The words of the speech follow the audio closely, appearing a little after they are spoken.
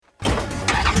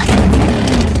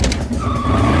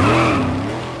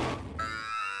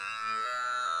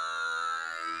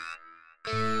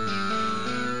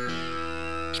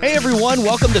Hey everyone,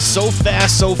 welcome to So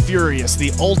Fast, So Furious,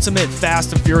 the ultimate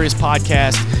Fast and Furious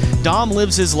podcast. Dom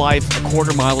lives his life a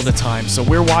quarter mile at a time, so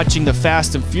we're watching the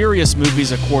Fast and Furious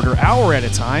movies a quarter hour at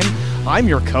a time. I'm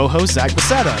your co-host, Zach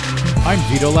Becerra. I'm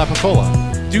Vito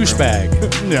Lapicola. Douchebag.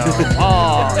 No.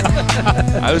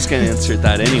 I was going to insert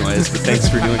that anyways, but thanks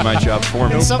for doing my job for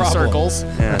me. In some circles.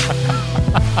 Yeah.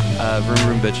 Vroom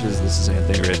vroom bitches, this is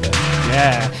Anthony Redhead.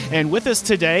 Yeah. And with us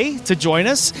today to join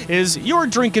us is your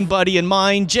drinking buddy and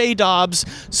mine, Jay Dobbs,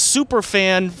 super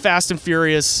fan, Fast and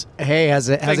Furious. Hey, how's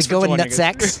it Thanks for going, joining us.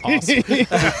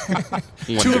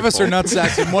 nutsacks? Two of us are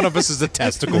nutsacks and one of us is a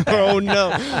testicle. Oh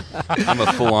no. I'm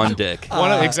a full-on dick.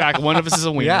 Exactly. One of us is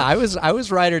a wiener. Yeah, I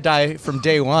was ride or die from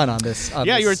day one on this.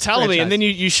 Yeah, you were telling me, and then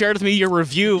you shared with me your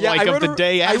review of the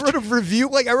day after. I wrote a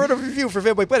review for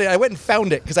Fanboy Planet. I went and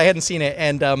found it because I hadn't seen it,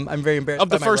 and I'm very embarrassed Of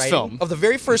the by my first writing. film. Of the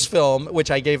very first film, which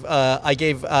I gave.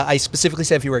 I specifically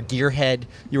said if you were a gearhead,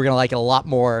 you were gonna like it a lot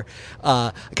more.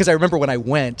 Because I remember when I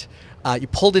went, you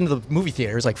pulled into the movie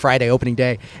theater. It was like Friday opening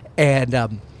day,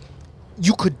 and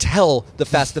you could tell the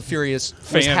Fast and the Furious was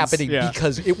Fans, happening yeah.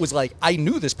 because it was like I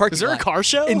knew this parking lot. Is there a car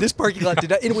show? In this parking lot,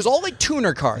 and it was all like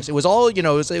tuner cars. It was all it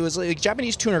was like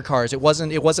Japanese tuner cars. It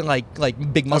wasn't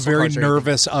like big A muscle very cars. or anything.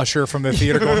 nervous usher from the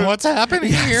theater going, what's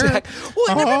happening here? Exactly.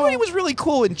 Well, and everybody was really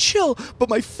cool and chill. But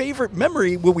my favorite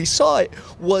memory when we saw it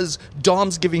was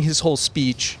Dom's giving his whole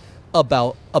speech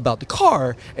about the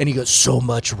car, and he goes, "So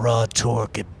much raw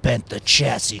torque, it bent the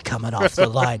chassis coming off the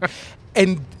line,"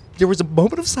 and there was a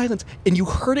moment of silence, and you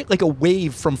heard it like a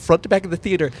wave from front to back of the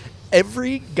theater.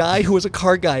 Every guy who was a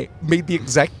car guy made the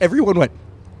exact. Everyone went,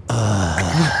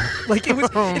 like it was.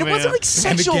 and it wasn't like And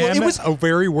sexual. again, It was. a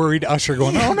very worried usher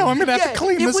going, oh no, I'm going to have to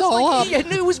clean it this was all like, up. Yeah,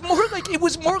 no, it was more like an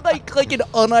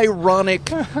unironic,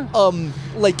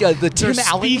 the Tim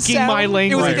Allen speaking sound. my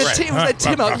language. It was like Right. it was that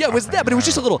Tim Allen. Yeah, it was that, but it was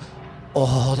just a little.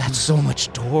 Oh, that's so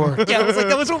much torque. Yeah, it was like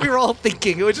that was what we were all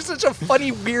thinking. It was just such a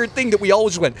funny, weird thing that we all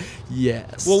just went,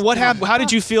 yes. Well, what happened? How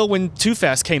did you feel when Too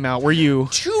Fast came out? Were you?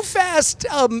 Too Fast.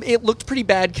 It looked pretty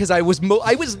bad because I was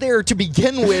there to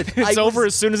begin with. It's over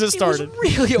as soon as it started. It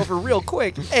was really over real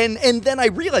quick, and then I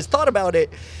thought about it.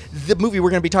 The movie we're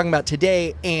going to be talking about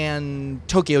today and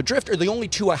Tokyo Drift are the only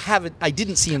two I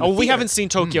didn't see in the Oh, we theater. haven't seen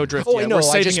Tokyo Drift Oh, yet. I know. We're I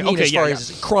saving just it. mean Okay, as far yeah,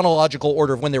 as chronological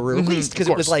order of when they were released, because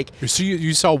of it was course. like So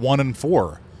you saw 1 and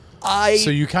 4. So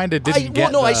you kind of didn't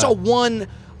get I the- saw one.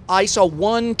 I saw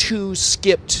 1, 2,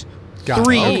 skipped Got it.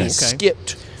 3, Okay.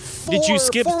 skipped 4. Did you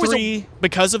skip 4 was 3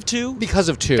 because of 2? Because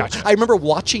of 2. Gotcha. I remember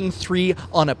watching 3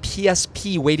 on a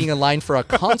PSP waiting in line for a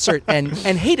concert and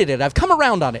hated it. I've come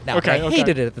around on it now. Okay, but I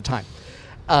hated it at the time.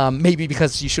 Maybe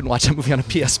because you shouldn't watch a movie on a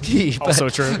PSP. But, Also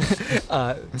true.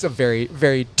 it's a very,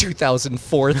 very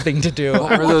 2004 thing to do.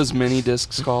 What were those mini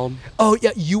discs called? Oh,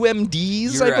 yeah,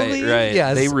 UMDs, You're I right, believe. right.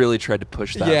 Yes. They really tried to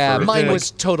push that. Yeah, for, mine like,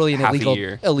 was totally an half a illegal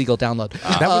year. download.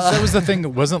 That was the thing.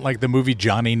 It wasn't like the movie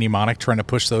Johnny Mnemonic trying to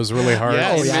push those really hard.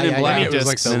 Yeah, Oh, yeah, Men in yeah, Black. yeah. It was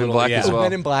like the Men in little, Black yeah. as well.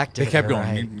 Men in Black did They kept it, going,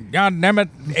 right. God damn it,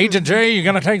 Agent J, you're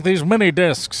going to take these mini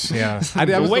discs. Yeah.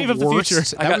 That was wave of the worst-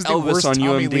 future. That I got was the Elvis worst on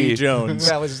Tommy UMD. Lee Jones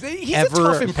That was he's a tough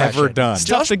ever impression. done. Tough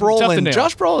Josh to Brolin. nail.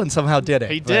 Josh Brolin somehow did it.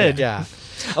 He did. Yeah.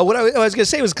 What I was going to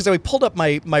say was because I pulled up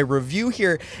my review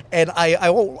here, and I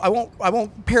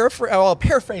won't paraphrase. I'll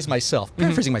paraphrase myself.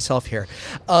 Paraphrasing myself here,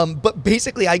 but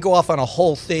basically I go off on a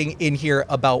whole thing in here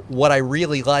about what I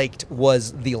really liked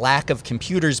was the lack of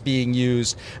computers being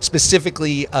used,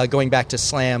 specifically going back to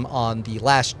Slam on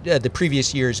the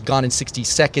previous year's Gone in 60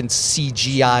 Seconds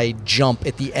CGI jump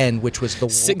at the end, which was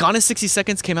the Gone in 60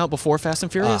 Seconds came out before Fast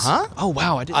and Furious? Uh-huh. Oh,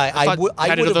 wow. I didn't. I thought would- I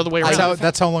had it would've- the other way I- around.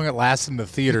 That's how long it lasts in the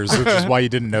theaters, which is why you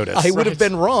didn't notice. I would have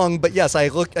been wrong, but yes, I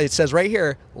looked. It says right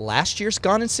here, last year's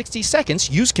Gone in 60 Seconds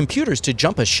used computers to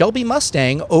jump a Shelby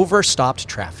Mustang over stopped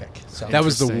traffic. So That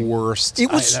was the Interesting. worst.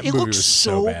 it was. That It movie looked was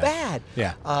so bad.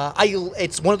 Yeah.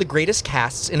 It's one of the greatest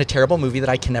casts in a terrible movie that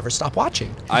I can never stop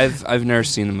watching. I've never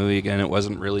seen the movie again. It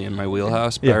wasn't really in my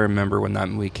wheelhouse, but Yeah. I remember when that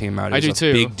movie came out. It I was do a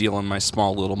too. big deal in my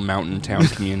small little mountain town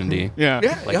community. Yeah.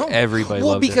 Like, everybody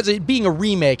well, loved it. because it being a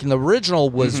remake and the original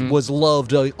was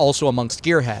loved also amongst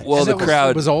gearheads. Well, the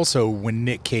crowd was also when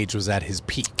Nick Cage was at his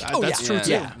peak. That's yeah. true,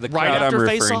 too. Yeah. The Right crowd I'm after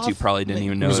referring Face to Off? probably didn't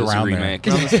even know was it was a around there.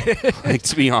 remake. Like,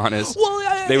 to be honest.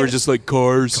 Well, They were just like,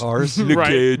 cars, Nick Right.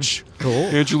 Cage, Cool.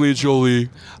 Angelina Jolie.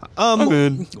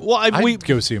 Well, I'd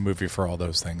go see a movie for all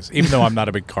those things, even though I'm not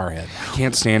a big car head.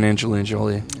 Can't stand Angelina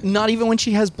Jolie. Not even when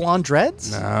she has blonde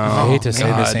dreads? I hate to say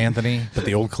this, God. Anthony, but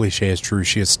the old cliche is true.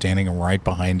 She is standing right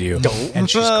behind you, and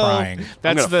she's crying.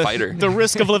 That's gonna fight her. the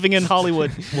risk of living in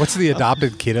Hollywood. What's the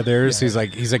adopted kid of theirs? He's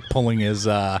like pulling his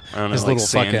I don't know, his like little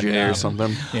fucking Sanjay or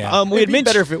something. Yeah. We It'd had be mentioned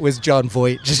better if it was John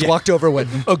Voight. Just walked over and went,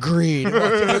 agreed.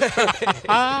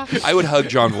 I would hug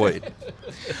John Voight.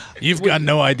 You've got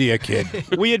no idea, kid.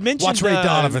 we had mentioned Watch Ray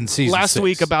Donovan season last 6.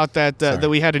 week about that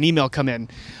we had an email come in,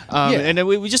 and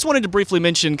we just wanted to briefly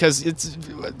mention because it's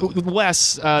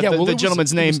Wes, the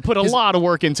gentleman's name, put a lot of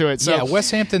work into it. So Yeah, Wes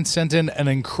Hampton sent in an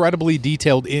incredibly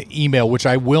detailed email, which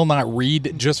I will not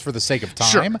read just for the sake of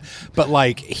time. But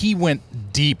like, he went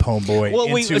deep, homeboy.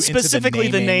 Well, into specifically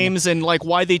the naming. names and like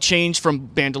why they changed from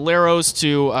Bandoleros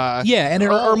to Yeah, and it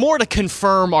or all- more to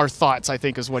confirm our thoughts. I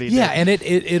think is what he did. Yeah, and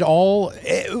it all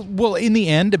well, in the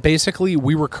end, basically,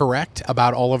 we were correct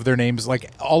about all of their names. Like,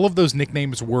 all of those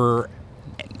nicknames were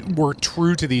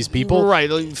true to these people, Right,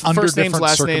 like, Under first names, different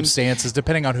last names. circumstances,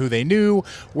 depending on who they knew,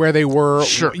 where they were.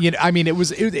 Sure. You know, I mean, it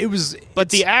was. But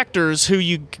the actors who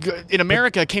in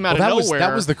America came out Well, of nowhere.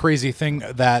 that was the crazy thing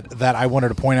that I wanted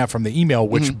to point out from the email,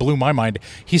 which blew my mind.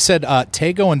 He said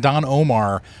Tego and Don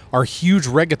Omar are huge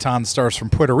reggaeton stars from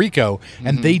Puerto Rico,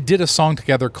 and they did a song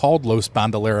together called Los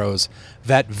Bandoleros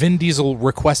that Vin Diesel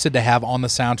requested to have on the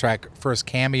soundtrack for his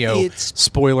cameo. It's-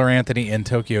 Spoiler, Anthony, in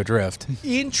Tokyo Drift.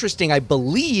 Interesting. I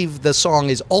believe the song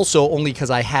is also only because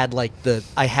I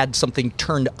had something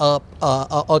turned up,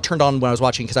 turned on when I was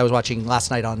watching, because I was watching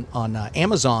last night on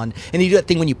Amazon, and you do that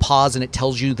thing when you pause and it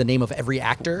tells you the name of every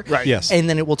actor, Right. Yes. and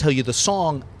then it will tell you the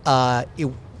song.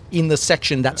 In the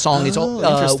section that song is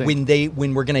interesting.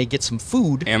 when we're gonna get some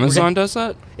food. Amazon does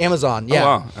that? Amazon, yeah.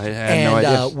 wow. I had no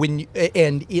idea.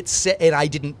 And it said, and I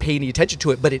didn't pay any attention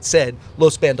to it, but it said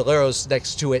Los Bandoleros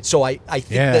next to it. So I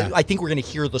think we're going to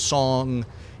hear the song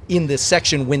in this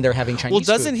section when they're having Chinese Well,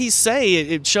 doesn't food. he say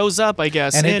it shows up? I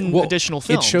guess in additional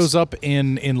films. It shows up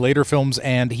in later films,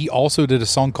 and he also did a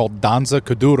song called Danza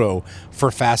Kuduro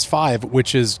for Fast 5,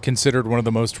 which is considered one of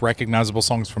the most recognizable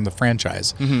songs from the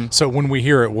franchise. So when we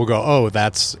hear it, we'll go, oh,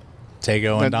 that's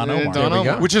Tego and Don Omar. Don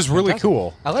Omar. Which is really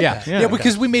cool. I like that. Yeah,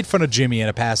 because we made fun of Jimmy in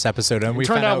a past episode, and we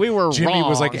turned found out we were Jimmy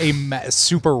was wrong. like a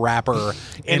super rapper.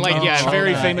 and like China,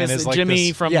 very and famous is like Jimmy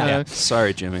this- from yeah.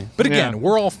 Sorry, Jimmy. But again, Yeah.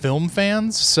 we're all film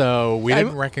fans, so we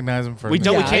didn't recognize him for We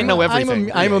don't- we anything. can't know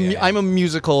everything. I'm a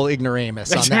musical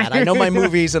ignoramus on that. I know my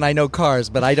movies and I know cars,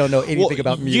 but I don't know anything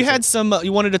about music. You had some.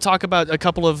 You wanted to talk about a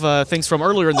couple of things from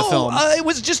earlier in the film. It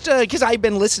was just because I've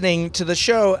been listening to the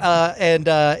show, and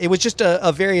it was just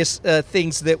a various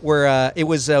things that were. There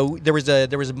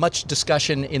was much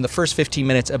discussion in the first 15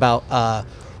 minutes about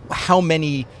how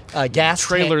many gas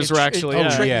Trailers were actually,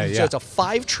 yeah. So it's a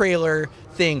 5-trailer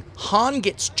thing. Han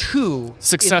gets 2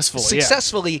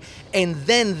 successfully, and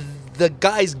then the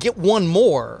guys get 1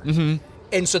 more. Mm-hmm.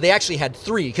 And so they actually had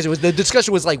 3 because the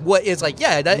discussion was like, what is like,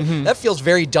 yeah, that feels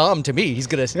very Dom to me. He's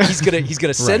gonna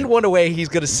send one away. He's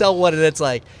gonna sell one, and it's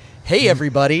like, hey,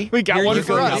 everybody, We got here one you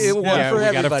for go. us. One Yeah, for we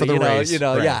got it for everybody. the race.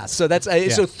 Right. Yeah. So that's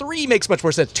so 3 makes much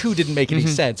more sense. 2 didn't make any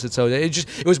sense, and so it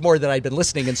was more that I'd been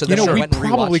listening, and so You then know, I we went and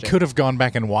probably rewatched it. could have gone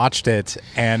back and watched it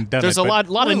and done There's it. a but-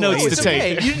 lot of No, notes to it's take.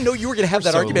 okay. You didn't know you were going to have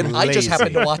that so argument. I just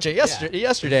happened to lazy. watch it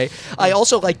yesterday. I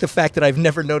also like the fact that I've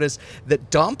never noticed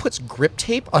that Dom puts grip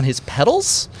tape on his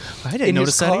pedals. I didn't in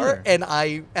notice his that car, either. and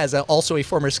I, as also a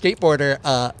former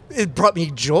skateboarder, it brought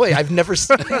me joy. I've never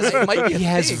seen this. It might be a He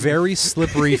has thing. very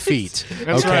slippery feet.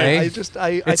 That's okay, I just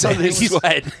I It's thought that it he's- was,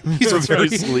 Sweat.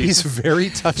 he's very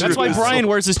touchy. That's why Brian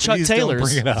wears his Chuck Please don't Taylors.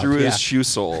 bring it up. Through Yeah. his shoe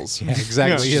soles. Yeah,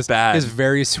 exactly. It's He has, bad. his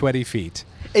very sweaty feet.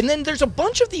 and then there's a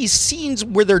bunch of these scenes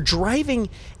where they're driving,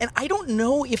 and I don't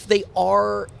know if they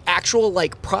are actual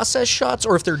like process shots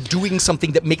or if they're doing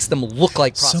something that makes them look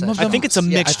like process. Some of I them, think it's a I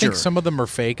mixture. think some of them are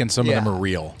fake and some of them Yeah. are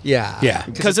real. Yeah. Yeah.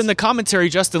 Because in the commentary,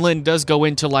 Justin Lin does go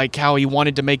into like how he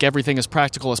wanted to make everything as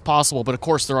practical as possible, but of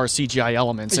course there are CGI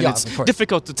elements, and Yeah, it's of course.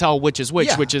 difficult to tell which is which,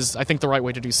 Yeah. which is I think the right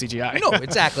way to do CGI. No,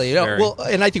 exactly. Very. Well,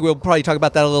 and I think we'll probably talk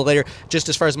about that a little later. Just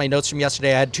as far as my notes from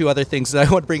yesterday, I had 2 other things that I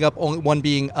want to bring up. Only one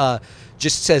being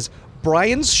just says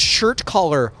Brian's shirt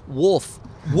collar, woof,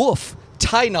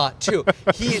 tie knot too.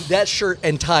 That shirt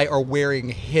and tie are wearing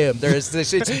him. There's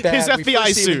this. It's bad. His We FBI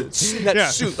first see him in suit. that Yeah.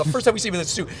 suit. The first time we see him in that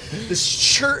suit, the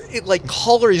shirt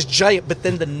collar is giant, but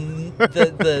then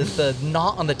the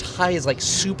knot on the tie is like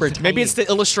super tiny. Maybe it's to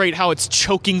illustrate how it's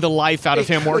choking the life out of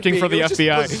him working for the It was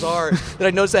FBI. just bizarre that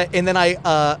I noticed that, and then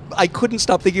I couldn't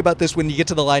stop thinking about this when you get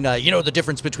to the line. The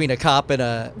difference between a cop and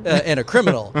a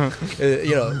criminal.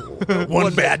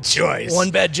 One bad choice.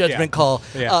 One bad judgment call.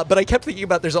 Yeah. But I kept thinking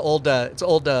about there's an old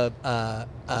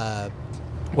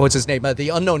what's his name? The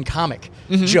Unknown Comic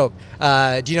joke.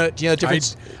 Do you know the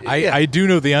difference? I do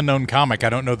know the Unknown Comic. I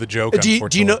don't know the joke. Do you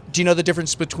unfortunately. know the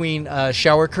difference between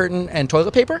shower curtain and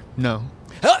toilet paper? No.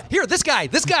 Here, this guy,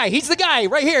 he's the guy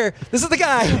right here. This is the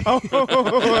guy.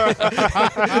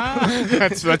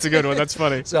 That's a good one. That's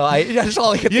funny. So that's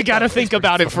all I could You think got to of. think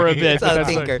about it for a bit. It's not a That's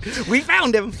thinker. We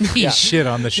found him. He shit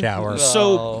on the shower.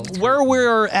 So where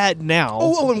we're at now.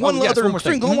 And one yes, other one more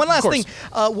thing. thing. One last Of course.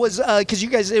 thing was because you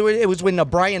guys, it was when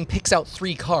Brian picks out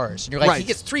 3 cars. And you're like, Right. he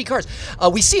gets 3 cars.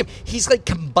 We see him. He's like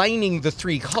combining the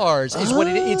 3 cars. Is what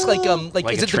it's like.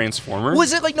 Like is a it transformer?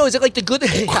 Was it like no? Is it like the good?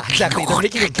 Yeah, exactly. They're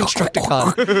making a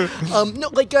Constructicon. No,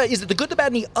 like is it the good, the bad,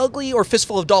 and the ugly, or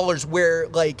Fistful of Dollars, where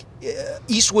like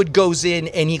Eastwood goes in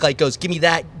and he like goes, give me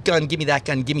that gun, give me that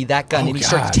gun, give me that gun, and he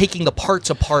starts God. taking the parts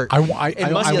apart. I And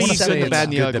want must be to the say good, it's the bad,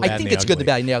 and the Good, ugly. Bad, I think and it's Good, the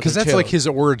Bad, and the Ugly, because that's too. like his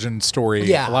origin story.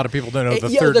 Yeah. A lot of people don't know the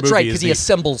Yeah, third that's movie right, is 'cause he the-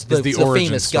 assembles is the origin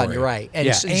famous gun, story. you're right. And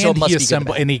yeah, so it and must he be Good,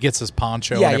 Bad. and he gets his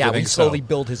poncho Yeah, and yeah, everything. we slowly so.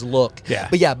 build his look.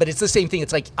 Yeah. But it's the same thing.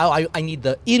 It's like I need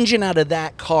the engine out of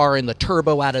that car and the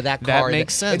turbo out of that That car. and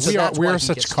makes and sense. so We that's are why he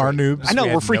such gets car straight. noobs. I know, we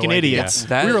we're had freaking no idea. idiots.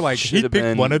 That We were like, should he have picked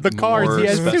been one of the cars more he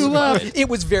has two specified. left. It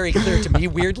was very clear to me,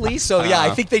 weirdly. So yeah,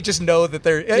 I think they just know that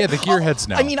they're. Yeah, the gearheads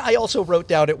know. I mean, I also wrote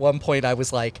down at one point. I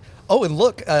was like, oh, and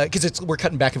look, because we're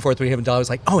cutting back and forth between him and Dom. I was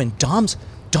like, oh, and Dom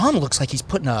looks like he's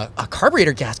putting a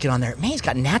carburetor gasket on there. Man, he's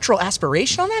got natural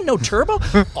aspiration on that. No turbo.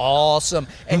 Awesome.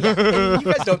 And, and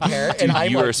you guys don't care. And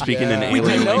I'm you like, are speaking in we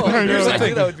alien know. language. Here's the Here's the thing,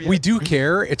 thing, that would be we do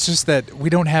care. It's just that we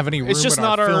don't have any room It's just in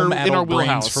not our our- film in our addled brains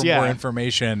wheelhouse, for yeah. more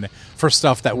information for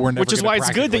stuff that we're never. Which is gonna why it's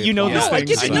good that practically you know apply. these No, I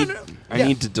things. get you. I No, need, no. I Yeah.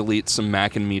 need to delete some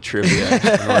Mac and Me trivia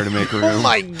in order to make room. Oh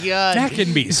my god. That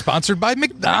can be sponsored by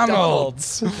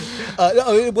McDonald's.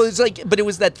 It was like, but it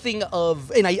was that thing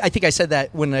of, and I think I said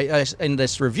that when I in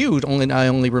this review. I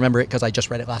only remember it because I just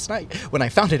read it last night when I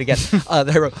found it again. That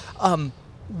I wrote,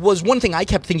 was one thing I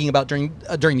kept thinking about during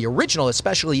the original,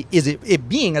 especially is it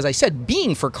being, as I said,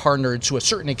 being for car nerds to a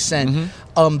certain extent.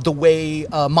 The way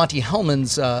Monty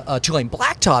Hellman's Two Lane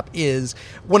Blacktop is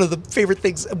one of the favorite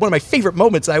things. One of my favorite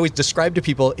moments I always describe to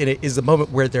people in it is the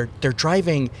moment where they're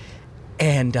driving,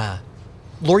 and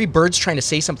Laurie Bird's trying to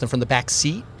say something from the back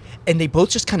seat, and they both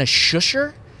just kind of shush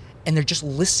her, and they're just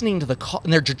listening to the car,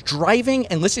 and they're just driving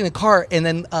and listening to the car, and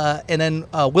then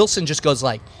Wilson just goes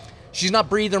like, "She's not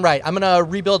breathing right. I'm gonna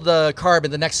rebuild the carb at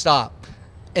the next stop."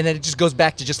 And then it just goes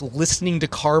back to just listening to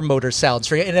car motor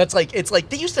sounds. And it's like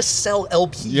they used to sell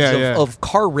LPs of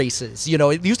car races. You know,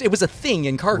 it was a thing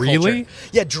in car Really? culture.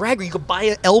 Yeah, drag. You could buy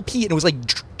an LP and it was like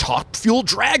top fuel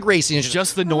drag racing. It's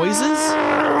Just the noises?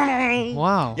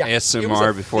 Wow. yeah, ASMR it was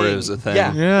a before it was a thing.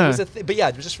 Yeah, Yeah. It was a but yeah,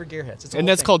 it was just for gearheads. It's a And whole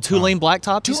that's thing. called Two Lane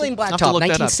Blacktop? Two Lane I'll have to Blacktop, look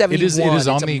that up. 1971. It is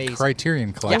on It's the amazing.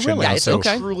 Criterion Collection. really? now, Yeah, it's so a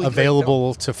truly great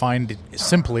available to find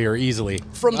simply or easily.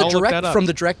 From the I'll look that up. from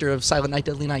the director of Silent Night,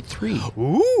 Deadly Night 3.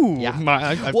 Ooh. Yeah.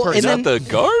 I've Well, heard and that. Not the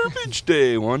garbage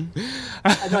day one. No,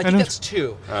 I think that's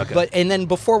 2. Okay. But and then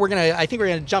before I think we're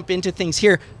gonna jump into things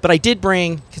here. But I did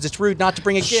bring, because it's rude not to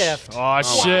bring a gift. Oh,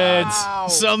 shit.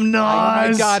 Some Oh my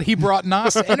noise. God, he brought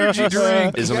Nas energy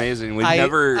drink. Is amazing. We've I-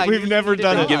 never I We've never needed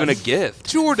done been it. given a gift.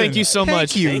 Jordan, Thank you so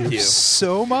much. Thank you.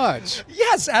 so much.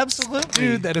 Yes, absolutely.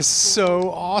 Dude, that is so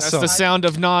That's awesome. the sound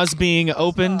of Nas being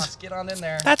opened. Let's get on in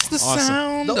there. That's the Awesome.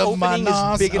 sound The of my opening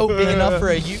Nas. is big enough for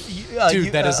a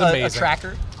Dude, that is a amazing.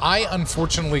 tracker. I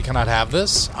unfortunately cannot have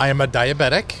this. I am a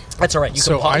diabetic. That's all right. You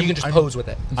So can you can just I'm- pose with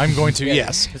it. I'm going to, Yeah,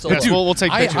 yes. it's a Yes, little- we'll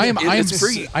take pictures. It's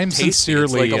pretty I'm tasty. sincerely.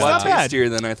 It's like a lot not bad. tastier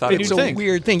than I thought it It's would a be. thing.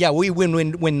 Weird thing. Yeah,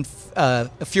 when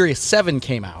Furious 7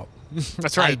 came out,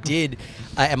 That's I right. did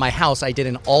at my house. I did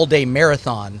an all-day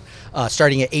marathon,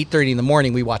 starting at 8:30 in the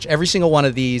morning. We watched every single one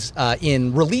of these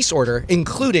in release order,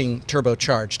 including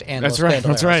Turbocharged and That's Los right.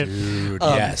 That's Bandoleros. right. Dude,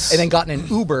 Um, yes. And then got in an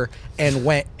Uber and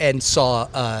went and saw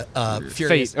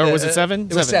Furious. Fate. Or was it 7?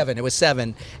 It was 7. It was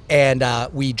 7. And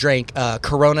we drank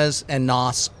Coronas and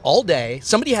Nos all day.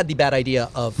 Somebody had the bad idea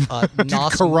of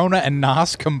Nos. Corona and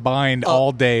Nos combined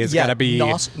all day is yeah, going to be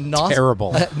Nos,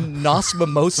 terrible. Nos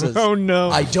mimosas. Oh,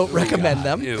 no. I don't recommend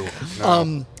them. Ew.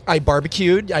 No. I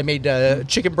barbecued. I made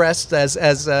chicken breasts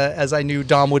as I knew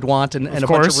Dom would want, and a bunch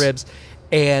course. of ribs,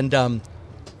 and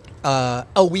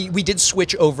We did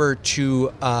switch over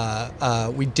to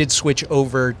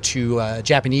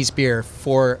Japanese beer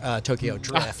for Tokyo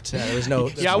Drift. There was no.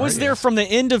 Yeah, I was there from the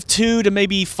end of 2 to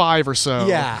maybe 5 or so.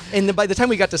 Yeah, and then by the time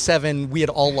we got to 7, we had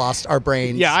all lost our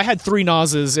brains. Yeah, I had 3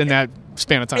 nauses in that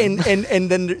span of time. And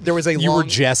then there was a You long. were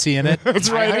Jesse in it. That's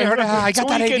right. I got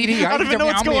that Tweaking. I don't even know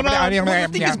what's going on. Well,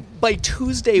 the thing is, by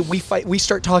Tuesday we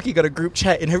start talking on a group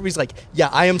chat, and everybody's like, "Yeah,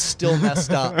 I am still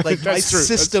messed up. Like my That's true.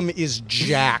 system is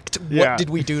jacked. Yeah. What did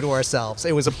we do to ourselves?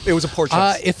 It was a poor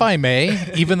choice." If I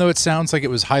may, even though it sounds like it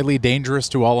was highly dangerous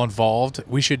to all involved,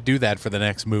 we should do that for the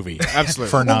next movie. Absolutely.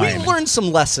 For Well, 9. we learned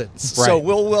some lessons, so Right.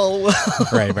 we'll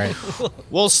Right.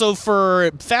 Well, so for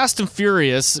Fast and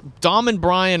Furious, Dom and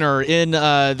Brian are in.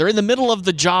 They're in the middle of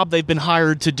the job they've been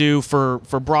hired to do for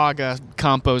Braga,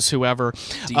 Campos, whoever.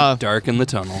 Deep, dark in the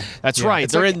tunnel. That's Yeah, right.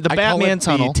 it's They're like- in the I call Batman it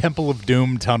tunnel. the Temple of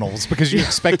Doom tunnels, because you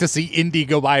expect to see Indy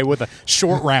go by with a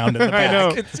short round in the back. I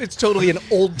know. It's totally an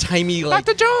old timey like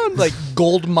Dr. Jones! like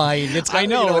gold mine. It's got, I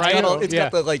know, it's right? got it's Yeah.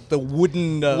 got the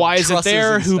wooden. Why is it trusses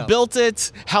there? and Who stuff. built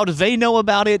it? How do they know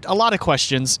about it? A lot of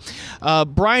questions.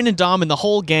 Brian and Dom and the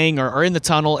whole gang are in the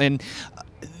tunnel, and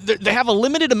they have a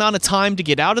limited amount of time to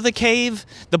get out of the cave.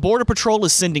 The Border Patrol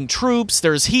is sending troops.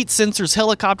 There's heat sensors,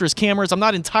 helicopters, cameras. I'm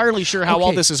not entirely sure how all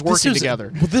Okay, this is working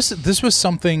together. Well, this was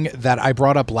something that I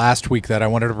brought up last week that I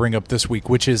wanted to bring up this week,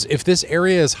 which is if this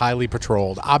area is highly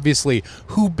patrolled, obviously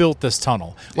who built this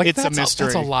tunnel? Like It's a that's mystery.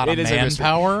 That's a lot It of is a mystery.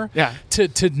 manpower. Yeah.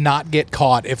 To not get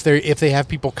caught if they have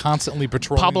people constantly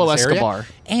patrolling Pablo this area. Escobar.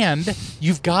 And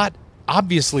you've got.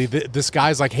 Obviously, this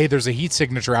guy's like, hey, there's a heat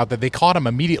signature out there. They caught him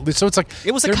immediately. So it's like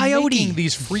It was a they're coyote. making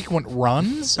these frequent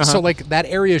runs. So like that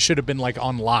area should have been like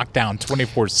on lockdown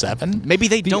 24/7. Maybe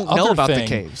they don't know other about the thing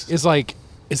caves. Is like.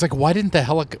 It's like, why didn't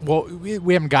the Well,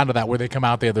 we haven't gotten to that where they come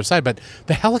out the other side, but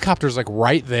the helicopter's like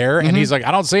right there, and he's like,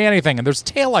 I don't see anything, and there's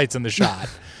taillights in the shot.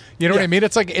 You know what I mean?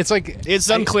 It's like It's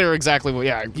unclear exactly what.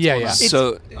 Yeah. what's Yeah, going yeah. on.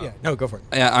 So Yeah, no, go for it.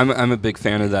 yeah, I'm a big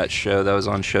fan of that show that was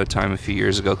on Showtime a few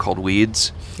years ago called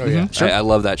Weeds. Oh, yeah. I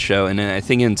love that show, and I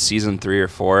think in season 3 or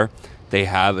 4 they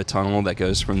have a tunnel that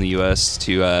goes from the U.S.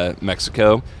 to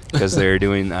Mexico because they're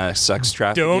doing sex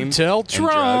trafficking. Don't tell and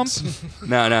Trump. drugs.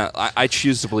 No, I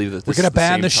choose to believe that We're this gonna is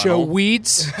ban same the show tunnel,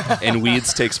 Weeds. and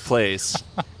Weeds takes place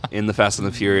in the Fast and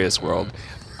the Furious world.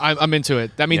 I'm into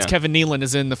it. That means Yeah. Kevin Nealon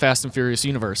is in the Fast and Furious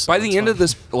universe. By the end of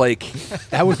this, like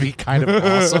That would be kind of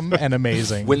awesome and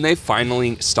amazing. when they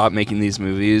finally stop making these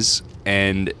movies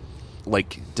and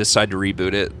like decide to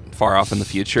reboot it far off in the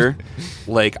future,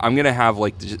 like I'm gonna have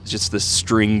like just this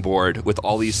string board with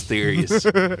all these theories.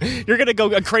 You're gonna go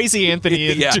crazy, Anthony,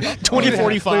 in Yeah.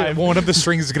 2045. One of the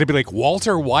strings is going to be like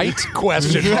Walter White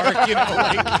question mark. You know,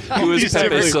 like Who is these Pepe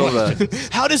different- Silva?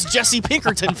 How does Jesse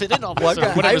Pinkerton fit in all this? Well,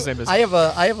 Or whatever his name is. I have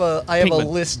a Pinkman.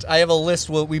 list. I have a list.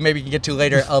 We maybe can get to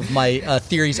later of my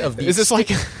theories of the. Is this like-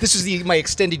 this is my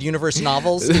extended universe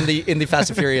novels in the Fast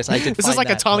and Furious? I did. This is find like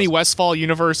a that Tommy list. Westfall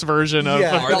universe version of.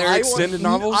 Yeah, Are there extended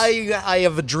novels? I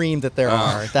have a dream that there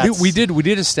are. That's, We did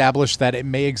establish that it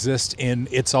may exist in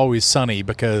It's Always Sunny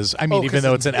because I mean Oh, even 'cause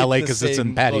though it's in it's LA the because it's in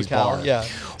same Patty's locale, bar. yeah.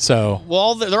 So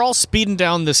Well, they're all speeding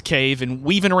down this cave and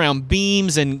weaving around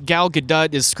beams, and Gal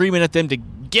Gadot is screaming at them to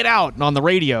get out on the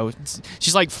radio.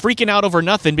 She's like freaking out over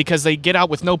nothing because they get out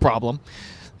with no problem.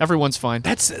 Everyone's fine.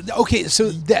 that's okay. So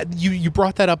that you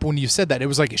brought that up when you said that. It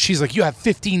was like she's like, you have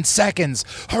 15 seconds.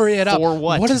 Hurry it up. For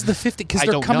what? What is the 50? Because I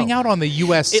they're don't coming know. out on the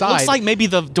U.S. It side. looks like maybe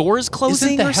the door is closing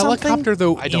Isn't the or something? helicopter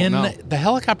though I don't know. the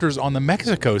helicopter's on the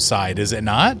Mexico side? Is it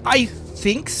not? I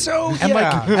think so. And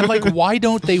yeah. like why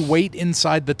don't they wait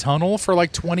inside the tunnel for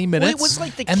like 20 minutes Well, it was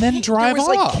like the and then drive there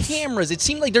was off? like cameras. It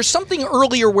seemed like there's something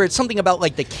earlier where it's something about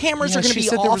like the cameras Yeah, are going to she be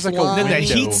said there was, like, a offline. Then the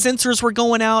window. heat sensors were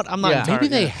going out. I'm not Yeah. entirely Maybe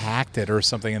they yeah. hacked it or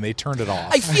something and they turned it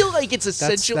off. I feel like it's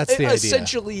essentially that's the idea.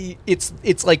 essentially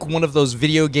it's like one of those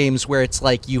video games where it's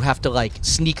like you have to like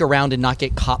sneak around and not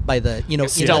get caught by the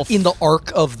Stealth. in the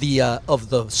arc of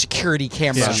the security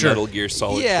camera. Yeah, Some Metal Gear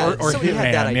Solid. Yeah, Or somebody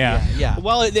had that Hitman, idea. yeah.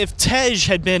 Well, if Tej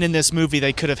had been in this movie,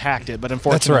 they could have hacked it, but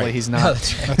unfortunately right. he's not.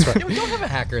 That's right. We don't have a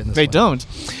hacker in this. They one. don't.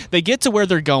 They get to where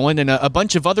they're going, and a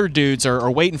bunch of other dudes are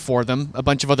waiting for them, a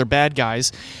bunch of other bad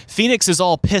guys. Phoenix is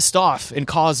all pissed off and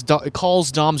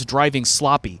calls Dom's driving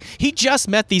sloppy. He just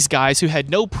met these guys who had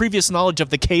no previous knowledge of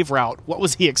the cave route. What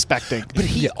was he expecting? But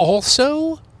he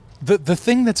also the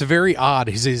thing that's very odd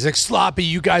is he's like, sloppy,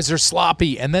 you guys are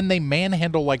sloppy, and then they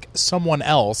manhandle like someone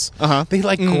else. They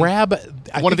like grab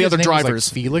One of the other his name was, like, drivers.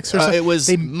 Felix or Uh, something. it was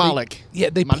They- Malik.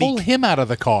 they pull Malik. him out of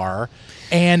the car.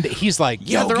 And he's like,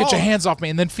 Yeah, "Yo, they're get all- your hands off me!"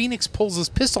 And then Phoenix pulls his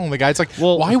pistol on the guy. It's like,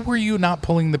 Well- why were you not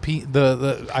pulling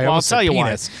the? I I'll almost said tell you why.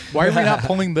 penis. Why are we not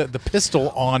pulling the pistol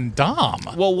on Dom?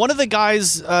 Well, one of the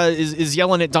guys is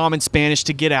yelling at Dom in Spanish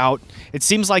to get out. It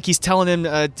seems like he's telling him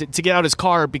to get out his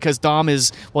car because Dom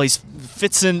is, well, he's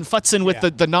futzing with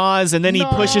the Nas, and then he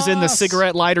pushes in the Nas.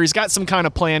 cigarette lighter. He's got some kind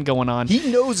of plan going on.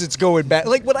 He knows it's going bad.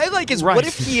 Like, what I like is, Right. what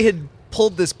if he had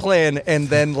pulled this plan and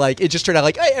then, like, it just turned out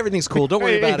like, hey, everything's cool. Don't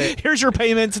worry about it. Here's your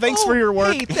payment. Thanks for your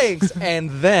work. Hey, thanks. And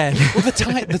then, Well,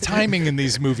 the timing in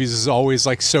these movies is always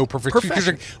like so perfect. Because,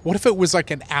 Perfection. like, what if it was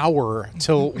like an hour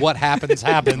till what happens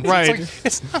happens? Right. It's, like,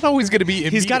 it's not always going to be.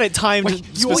 He's got it timed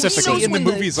Like, you always specifically. see in the when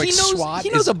movies like he knows, SWAT.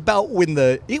 He knows is, about when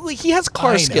he has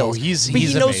car I know, skills. he's but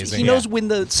he knows amazing, he knows yeah. when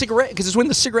the cigarette, because it's when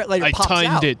the cigarette lighter I pops timed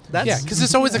out. it. That's, yeah, because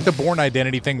it's always like the Bourne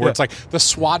Identity thing where Yeah. it's like the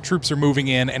SWAT troops are moving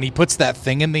in, and he puts that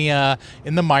thing in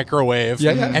the microwave,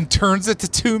 Yeah, yeah. and turns it to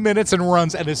 2 minutes and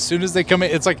runs. And as soon as they come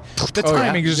in, it's like the Oh, yeah.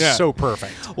 timing is Yeah. just so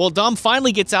perfect. Well, Dom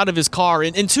finally gets out of his car,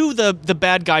 and to the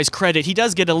bad guy's credit, he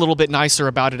does get a little bit nicer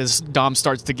about it as Dom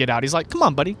starts to get out. He's like, "Come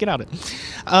on, buddy, get out of it."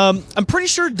 I'm pretty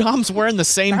sure Dom's wearing the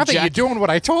same Now that you're jacket. doing what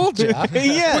I told you,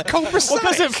 Yeah, we're copacetic.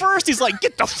 because at first he's like,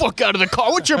 "Get the fuck out of the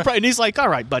car! What's your?" And he's like, "All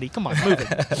right, buddy, come on, move it."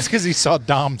 It's because he saw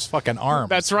Dom's fucking arm.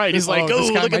 That's right. He's like, this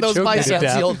 "Oh, guy look at might those choke me to biceps."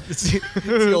 death.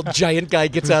 the old giant guy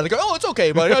gets out of the car. Oh, it's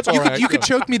okay, buddy. That's all right. You could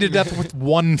choke me to death with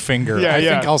one finger. Yeah, I yeah.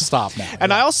 think I'll stop now.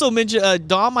 And I also mentioned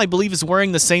Dom, I believe, is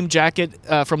wearing the same jacket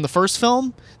from the first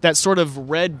film, that sort of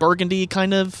red burgundy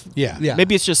kind of. Yeah. Yeah.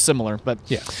 Maybe it's just similar, but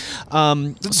Yeah.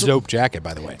 It's a dope jacket,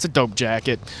 by the way. it's a dope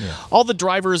jacket. All the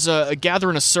drivers gather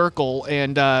in a circle,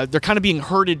 and they're kind of being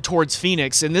herded towards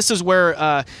Phoenix. And this is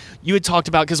where you had talked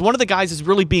about, because one of the guys is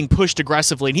really being pushed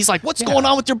aggressively, and he's like, "What's Yeah. going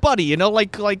on with your buddy? You know,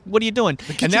 like what are you doing?" Get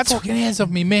and your that's fucking hands off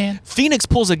me, man. Phoenix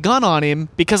pulls a gun on him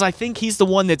because I think he's the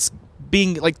one that's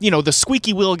being like, the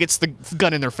squeaky wheel gets the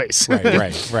gun in their face.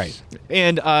 Right.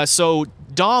 And so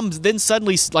Dom then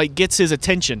suddenly like gets his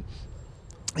attention.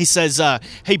 He says,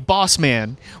 "Hey, boss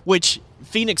man," which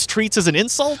Phoenix treats as an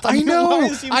insult. I mean, why know.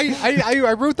 is he-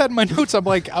 I wrote that in my notes.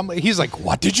 He's like,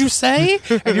 "What did you say?"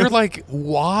 And you're like,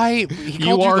 "Why?" He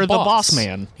You called are the the boss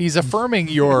man. He's affirming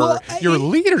your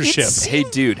leadership. it's- Hey,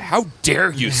 dude, how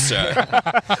dare you, sir?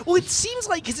 Well, it seems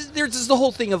like, because there's this the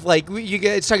whole thing of like, you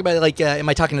guys talking about like, am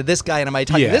I talking to this guy and am I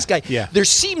talking Yeah, to this guy? yeah. There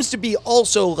seems to be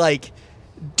also like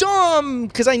Dom,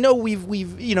 because I know we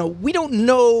don't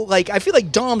know. Like, I feel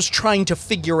like Dom's trying to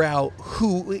figure out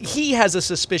who he has a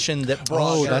suspicion that Braga.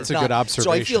 Oh, that's is a good not.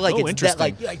 So I feel observation. like Oh, it's that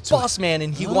interesting. like boss man,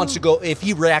 and he wants to go. If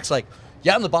he reacts like,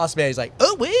 "Yeah, I'm the boss man," he's like,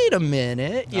 "Oh, wait a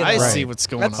minute." You I know? see what's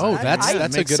going on. Oh, that's a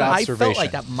makes good sense. observation. I felt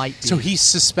like that might be. So he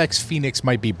suspects Phoenix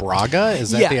might be Braga. Is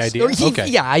that the Yes. idea? Or he- Okay.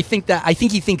 Yeah, I think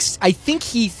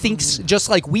he thinks just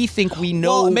like we think we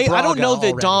know. Well, I don't Braga know that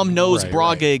already. Dom knows Right,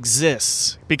 Braga right.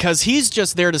 exists because he's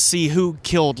just there to see who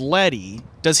killed Letty.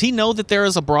 Does he know that there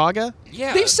is a Braga?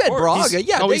 Yeah, They've of said course. Braga.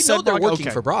 Yeah, Oh, he they said know they're Braga? working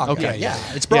Okay. for Braga. Okay. Yeah,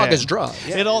 it's Braga's drug.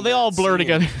 It they all blur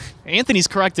together. Anthony's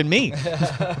correcting me.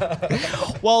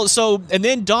 Well, and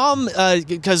then Dom,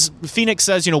 because Phoenix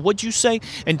says, "What'd you say?"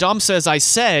 And Dom says, "I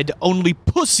said only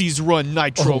pussies run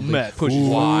nitro meth."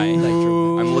 Why?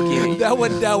 I'm looking. That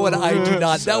one I do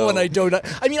not. That one I don't.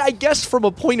 I mean, I guess from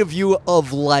a point of view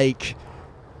of like,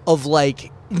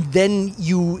 then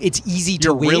it's easy to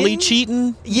You're win. really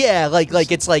cheating? Yeah, like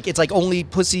it's like only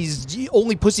pussies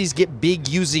get big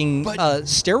using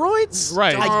steroids.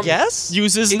 Right. I guess.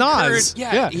 Uses Nas.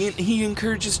 Yeah, he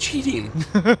encourages cheating.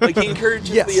 Like he encourages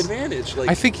Yes. the advantage. Like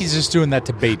I think he's just doing that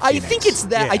to bait. I Phoenix. think it's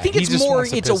that. Yeah, I think he it's just more.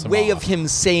 wants to It's a piss way off. of him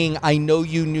saying, "I know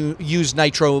you use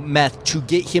nitro meth," to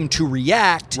get him to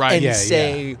react Right. and Yeah,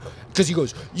 say, because he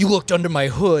goes, "You looked under my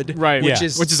hood," Right. Yeah.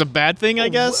 Which is a bad thing, I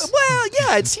guess. Well,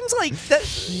 yeah, it seems like that.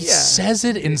 He Yeah. says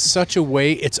it in such a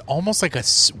way, it's almost like a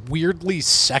weirdly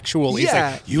sexual. He's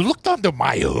Yeah. like, "You looked under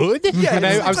my hood?" Yeah, and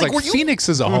it's I was like, like, were you- Phoenix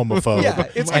is a homophobe Yeah,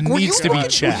 it's like, and were needs you to be looking,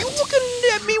 checked. Were you looking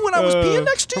at me when I was peeing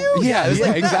next to you? Yeah, it's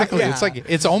like- exactly. yeah. It's like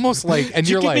it's almost like, and Did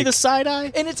you you're give like, me the side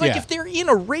eye? And it's like, Yeah. if they're in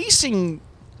a racing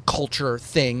culture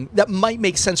thing, that might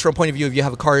make sense from a point of view if you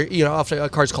have a car, often a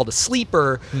car's called a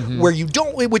sleeper, where you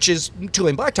don't, which is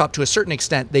Two-Lane Blacktop to a certain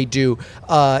extent they do,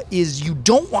 is you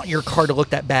don't want your car to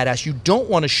look that badass. You don't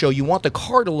want to show, you want the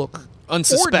car to look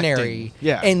Unsuspecting. ordinary.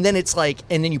 Yeah. And then it's like,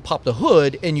 and then you pop the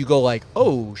hood and you go like,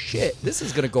 oh shit, this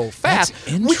is gonna go fast. That's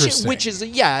interesting. Which is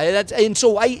that's, and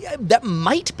so that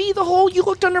might be the whole "you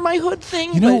looked under my hood"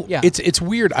 thing. but yeah. it's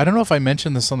weird. I don't know if I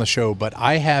mentioned this on the show, but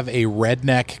I have a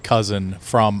redneck cousin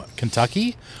from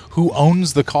Kentucky who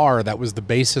owns the car that was the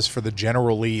basis for the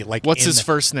General Lee. Like, What's in his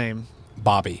first name?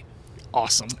 Bobby.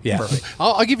 Awesome. Yeah, Perfect.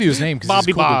 I'll give you his name because Bobby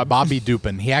he's cool, Bob. Bobby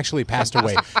Dupin. He actually passed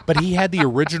away, but he had the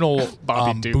original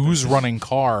Bobby Dupin. booze running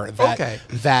car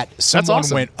that someone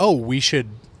awesome. went, oh, we should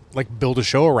like build a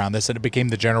show around this, and it became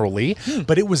the General Lee.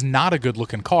 But it was not a good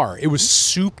looking car. It was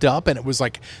souped up, and it was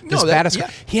like this badass. yeah.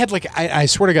 He had like I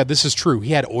swear to God, this is true.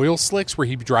 He had oil slicks where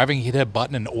he'd be driving, he'd hit a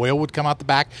button, and oil would come out the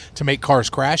back to make cars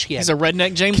crash. He had He's a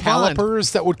redneck James Bond.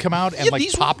 calipers that would come out and Yeah, like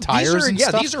these pop are, tires these are, and yeah,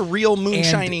 stuff. these are real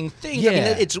moonshining And- things. Yeah, I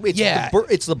mean,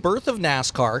 it's the birth of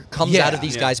NASCAR comes out of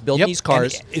these guys building Yep, these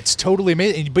cars. and it's totally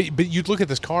amazing. But you'd look at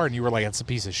this car and you were like, "That's a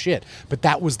piece of shit." But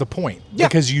that was the point, Yeah.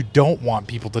 because you don't want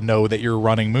people to know that you're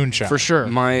running moonshine For sure.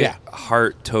 My Yeah.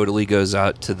 heart totally goes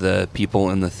out to the people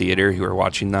in the theater who were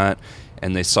watching that,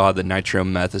 and they saw the nitro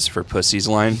meth is for pussies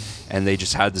line, and they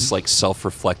just had this like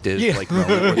self-reflective like moment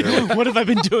where they're like, What have I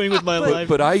been doing with my life?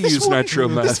 but I use nitro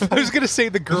meth. I was gonna say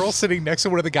the girl sitting next to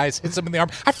one of the guys hits him in the arm.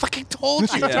 I fucking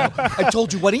told you. I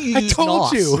told you, why don't you I use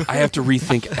told NOS? you. I have to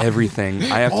rethink everything.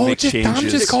 I have to Oh, make just changes. Dom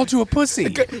just called you a pussy.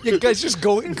 You guys just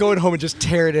going home and just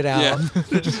tearing it out.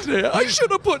 I should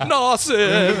have put NOS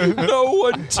in. No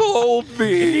one told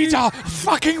me. Needs a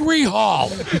fucking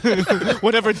rehaul.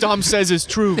 Whatever Dom says is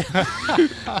true.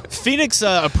 Phoenix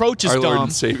approaches Our Lord Dom.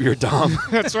 and Savior Dom.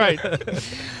 That's right.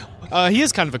 He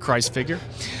is kind of a Christ figure.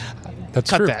 That's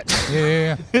Cut true. that.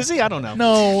 Yeah. Is he? I don't know.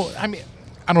 No, I mean,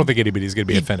 I don't think anybody's gonna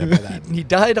be offended by that. He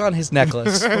died on his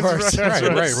necklace. for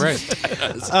our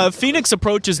right. Phoenix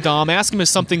approaches Dom, asks him if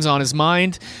something's on his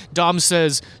mind. Dom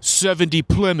says, 70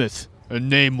 Plymouth. Her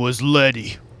name was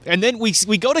Letty. And then we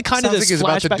go to kind Sounds of like this he's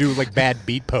about to flashback. do like bad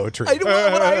beat poetry. I know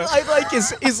what I like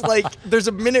is like there's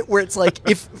a minute where it's like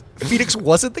if Phoenix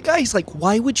wasn't the guy, he's like,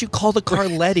 why would you call the car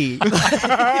Letty?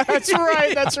 That's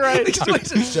right. That's right.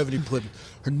 70 Plymouth.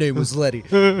 Her name was Letty.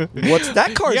 What's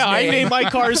that car's Yeah, I name? named my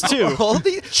cars too. All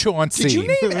the- Chauncey. Did you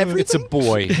name everything? It's a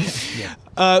boy.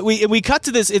 We cut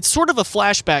to this. It's sort of a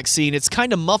flashback scene. It's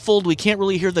kind of muffled. We can't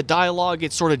really hear the dialogue.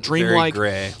 It's sort of dreamlike,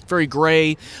 very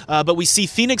gray. But we see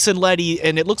Phoenix and Letty,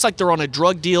 and it looks like they're on a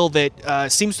drug deal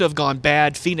that seems to have gone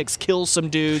bad. Phoenix kills some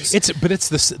dudes.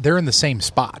 They're in the same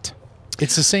spot.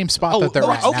 It's the same spot that they're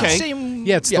at okay. now.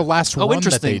 Yeah, it's the last Oh, one that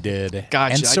interesting. they did.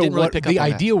 Gotcha. And I so didn't really what pick up the on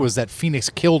that. idea was that Phoenix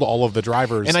killed all of the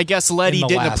drivers. And I guess Letty in the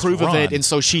didn't last approve of run. it, and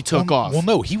so she took off. Well,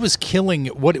 no, he was killing.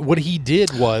 What he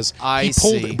did was I he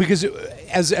pulled see. because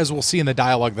as we'll see in the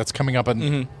dialogue that's coming up in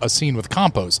Mm-hmm. a scene with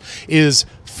Campos is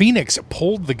Phoenix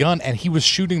pulled the gun and he was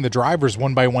shooting the drivers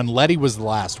one by one. Letty was the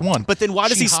last one. But then why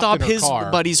does She he hopped stop in her his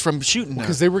car buddies from shooting her?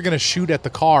 because they were going to shoot at the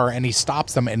car and he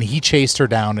stops them and he chased her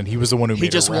down and he was the one who He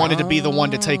made just her wreck. wanted to be the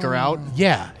one to take her out.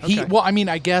 Yeah. Okay. Well, I mean,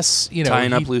 I guess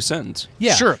Tying he, up loose ends.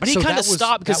 Yeah, Sure, but he so kind that of was-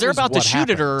 stopped because that they're was about to what shoot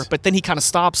at her, happened. but then he kind of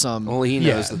stops them. Well, he knows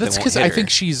Yeah, that that's because because I think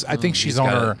she's he's on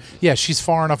gotta- her. Yeah, she's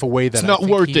far enough away that It's I not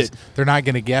think worth he's- it. They're not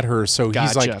going to get her, so he's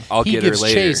Gotcha. like I'll he get her gives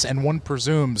later. chase, and one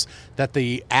presumes that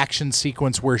the action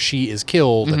sequence where she is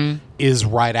killed is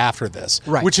right after this,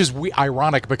 Right. Which is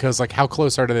ironic because like how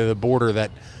close are they to the border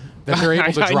that they're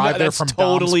able to I know, drive there that's from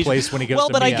totally Dom's place when he goes. Well,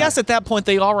 to but I Mia. guess at that point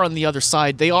they are on the other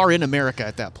side. They are in America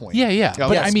at that point. Yeah, yeah. Oh,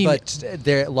 But yes, I mean, but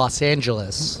they're Los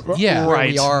Angeles. Yeah. where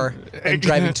Right. we are, and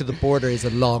driving to the border is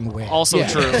a long way. Also yeah,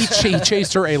 true. he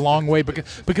chased her a long way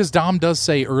because Dom does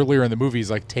say earlier in the movie, he's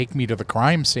like, "Take me to the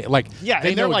crime scene." Like, Yeah, they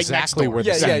and they're, know like, next exactly door. where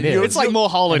Yeah, the yeah, scene you- is. It's like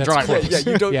Mulholland And that's Drive. close.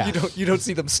 Yeah, Yeah. you don't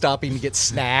see them stopping to get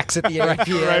snacks at the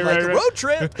APM. Right, like right. road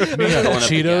trip. Filling up the gas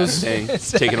Cheetos.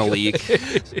 tank, taking a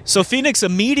leak. So Phoenix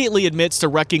immediately admits to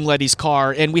wrecking Letty's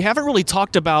car, and we haven't really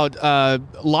talked about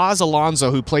Laz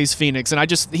Alonso, who plays Phoenix,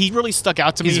 and he really stuck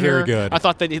out to me He's here. very good. I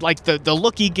thought that the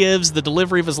look he gives, the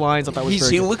delivery of his lines, I thought was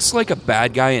very He good. looks like a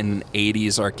bad guy in an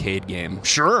 '80s arcade game.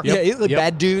 Sure. Yeah, Yep.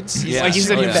 bad dudes. Yeah. Like he's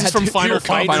Oh, yeah. from Final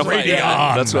Fight. Final Fight.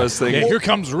 Yeah, that's what I was thinking. Yeah, here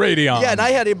comes Radeon. Yeah, and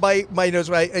I had in my notes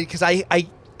because I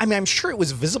mean I'm sure it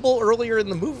was visible earlier in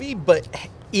the movie, but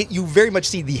you very much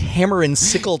see the hammer and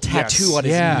sickle tattoo on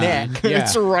his Yeah. neck. Yeah.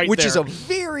 It's right which there. is a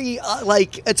very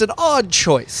it's an odd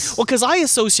choice. Well, because I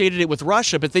associated it with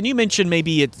Russia, but then you mentioned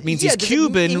maybe it means he's does it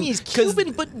Cuban. mean he's 'cause-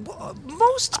 Cuban, but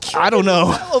most Cuban I don't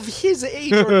know. of his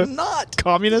age are not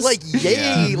Communist? Like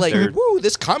yay, Yeah, like they're- woo,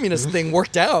 this communist thing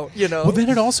worked out. You know. Well, then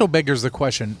it also beggars the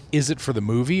question: is it for the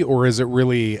movie or is it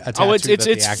really a tattoo that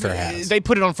the actor has? They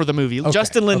put it on for the movie.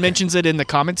 Justin Lin okay. mentions it in the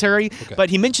commentary, but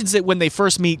he mentions it when they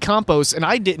first meet Campos, and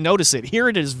I didn't notice it. Here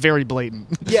it is, very blatant.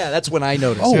 yeah, that's when I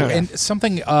noticed. Oh, Yeah. and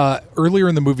something earlier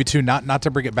in the movie too. Not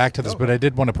to bring it back to this, but I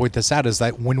did want to point this out: is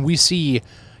that when we see,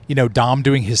 Dom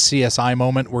doing his CSI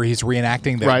moment where he's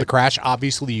reenacting the Right. crash,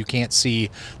 obviously you can't see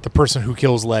the person who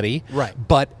kills Letty. Right.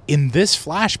 But in this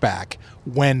flashback,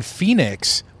 when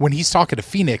Phoenix when he's talking to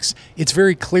Phoenix, it's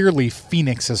very clearly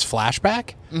Phoenix's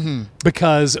flashback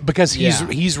because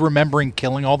he's remembering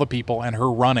killing all the people and her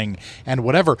running and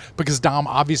whatever. Because Dom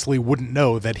obviously wouldn't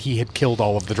know that he had killed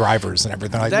all of the drivers and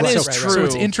everything like that. That is So true.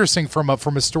 it's interesting from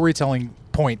a storytelling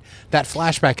point that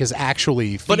flashback is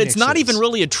actually Phoenix's. But it's not even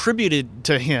really attributed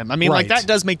to him. I mean, like Right. that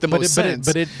does make the most sense.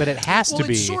 But it has to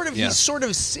be. It's sort of he's sort of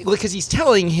because he's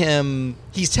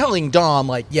telling Dom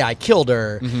like, yeah, I killed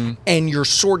her, and you're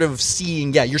sort of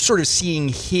seeing you're just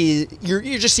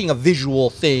seeing a visual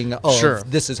thing of Sure.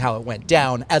 this is how it went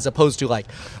down, as opposed to like,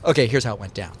 okay, here's how it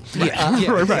went down.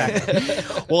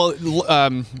 Well,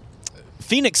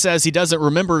 Phoenix says he doesn't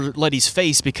remember Letty's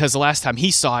face because the last time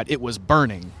he saw it, it was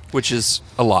burning. Which is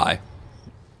a lie.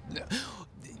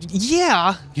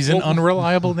 Yeah. He's an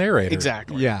unreliable narrator.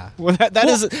 Exactly. Yeah. Well, that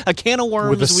is a can of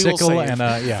worms With a we will sickle save.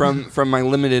 and From my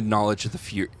limited knowledge of the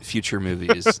future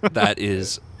movies, that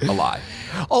is a lie.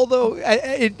 Although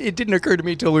it didn't occur to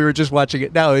me until we were just watching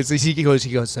it now. He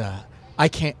goes, I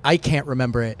can't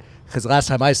remember it. Because last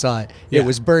time I saw it, it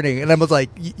was burning, and I was like,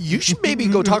 "You should maybe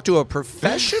go talk to a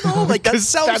professional." Like that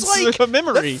sounds that's like a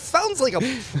memory. That sounds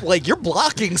like you're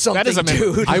blocking something, That is a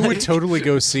memory. dude. I would totally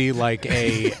go see like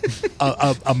a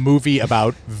movie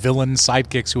about villain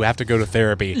sidekicks who have to go to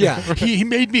therapy. Yeah. he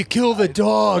made me kill the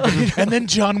dog, and then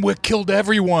John Wick killed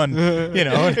everyone. You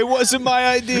know, It wasn't my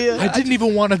idea. I didn't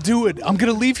even want to do it. I'm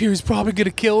gonna leave here. He's probably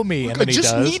gonna kill me. And I then he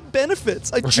just does. need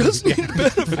benefits. I just need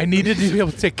benefits. I needed to be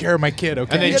able to take care of my kid.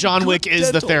 Okay. And then Yeah, John good Wick is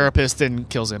the dental. therapist and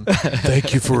kills him.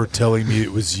 Thank you for telling me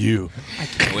it was you.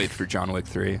 Can't wait for John Wick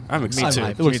 3. I'm Me excited.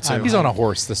 too. hyped. Me too. He's on a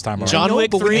horse this time around. John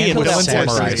Wick 3 and with a Villains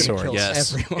samurai Horses. sword.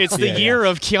 Yes. It's the Yeah, year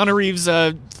of Keanu Reeves'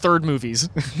 third movies.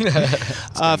 Be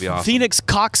awesome. Phoenix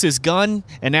cocks his gun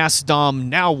and asks Dom,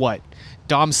 now what?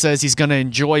 Dom says he's going to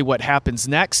enjoy what happens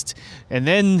next, and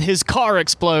then his car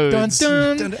explodes.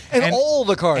 Dun, dun. And all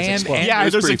the cars and- explode. and- Yeah, It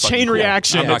was there's a pretty fucking chain cool.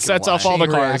 reaction I'm not that sets gonna off lie. all the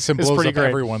Chain cars. reaction It's blows pretty up great.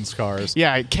 everyone's cars.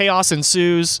 Yeah, chaos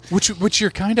ensues. Which you're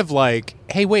kind of like,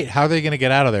 hey, wait, how are they going to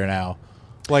get out of there now?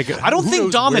 Like, I don't who think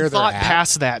knows Dom where had they're thought at?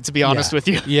 past that, to be honest with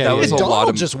you. Yeah, That was yeah. a Dom lot will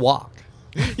of- just walk.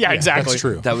 Yeah, exactly. That's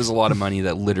true. That was a lot of money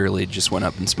that literally just went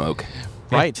up in smoke.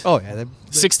 Right. Oh yeah.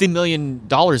 $60 million,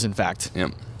 in fact.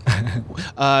 Yep.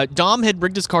 Dom had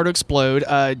rigged his car to explode.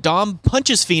 Dom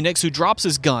punches Phoenix, who drops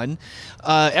his gun.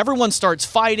 Everyone starts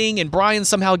fighting, and Brian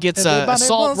somehow gets an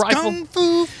assault rifle.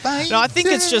 No, I think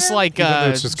it's just like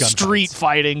it's just gunfights. street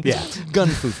fighting. Yeah. Gun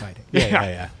fu fighting.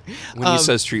 Yeah. When you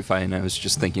said Street Fighting, I was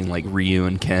just thinking like Ryu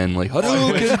and Ken, like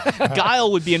Hadouken.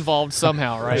 Guile would be involved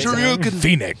somehow, right?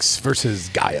 Phoenix versus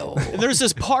Guile. And there's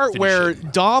this part where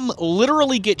Dom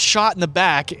literally gets shot in the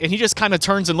back, and he just kind of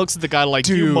turns and looks at the guy like,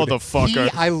 "You motherfucker."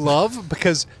 I love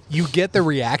because you get the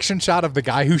reaction shot of the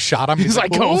guy who shot him. He's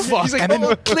like, "Oh, fuck." He's like, and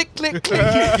then click, click,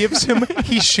 click.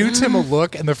 He shoots him a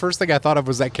look, and the first thing I thought of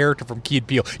was that character from Key and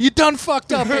Peele. You done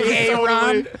fucked up,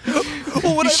 Aaron.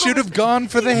 You should have gone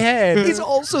for the head. Is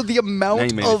also the Now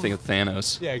amount you made me of think of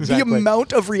Thanos. Yeah, the exactly.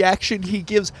 amount of reaction he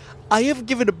gives. I have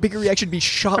given a bigger reaction to be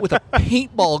shot with a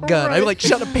paintball gun. I like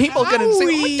shot a paintball gun and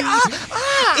say, oh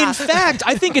my God, In fact,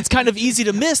 I think it's kind of easy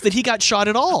to miss that he got shot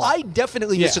at all. I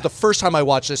definitely missed it the first time I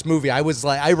watched this movie. I was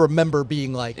like, I remember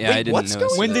being like, Yeah, wait, I didn't what's notice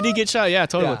going When on? did he get shot? Yeah,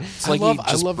 totally. Yeah. It's like he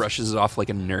just brushes it off like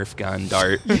a Nerf gun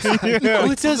dart.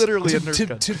 Well, it does. literally a Nerf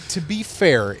gun. To be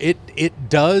fair, it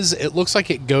does. It looks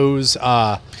like it goes.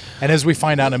 And as we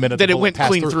find out in a minute, That the it bullet went passed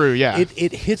clean through, yeah.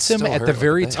 It hits him Still at the hurt a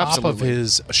very little bit. top of Absolutely.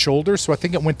 his shoulder. So I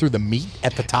think it went through the meat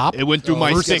at the top. It went through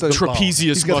my versus thick the bone. trapezius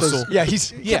He's got those- muscle. yeah,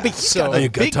 he's Yeah, but he's so got a you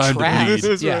got big time to trap.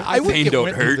 bleed. Yeah, I Pain think don't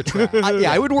it went through hurt. the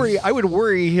trap. I would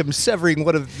worry him severing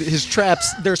one of his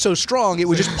traps. They're so strong, it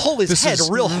would just pull his head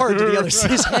real hard to the other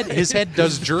side. His head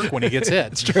does jerk when he gets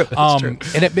hit. It's true,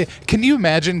 And can you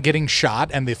imagine getting shot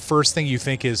and the first thing you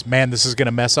think is, man, this is going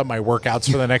to mess up my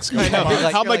workouts for the next couple know.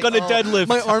 months? How am I You're gonna deadlift?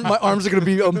 My arms are going to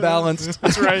be unbalanced.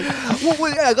 That's right. Well,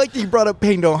 I like that you brought up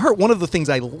Pain Don't Hurt. One of the things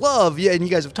I love, and you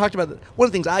guys have talked about it, one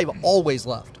of the things I've always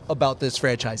loved about this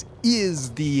franchise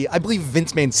is I believe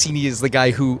Vince Mancini is the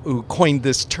guy who coined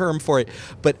this term for it,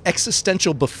 but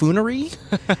existential buffoonery.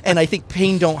 And I think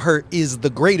Pain Don't Hurt is the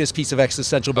greatest piece of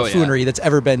existential Oh, yeah. buffoonery that's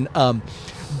ever been.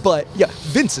 But yeah,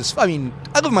 Vince is. I mean,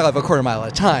 I live my life a quarter mile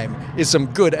at a time. Is some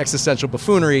good existential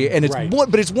buffoonery, and it's Right. one.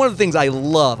 But it's one of the things I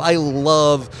love. I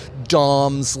love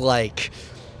Dom's like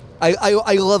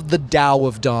I love the Tao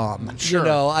of Dom. Sure. You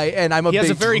know, I'm a He has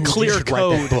big a very clear should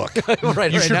write that code. book.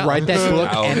 right, You right should now. write that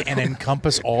book Wow. and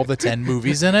encompass all the 10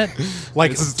 movies in it.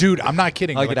 Like, dude, I'm not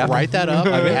kidding. I'll Like, get after write that up.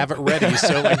 I would have it ready.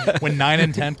 So, like, when 9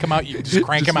 and 10 come out, you can just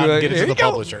crank them out and get it to the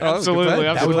publisher. Absolutely,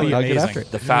 That would be I'll get amazing. after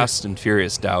it. The Fast and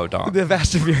Furious Tao Dom. The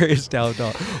Fast and Furious Tao of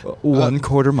Dom. 1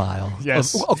 quarter mile.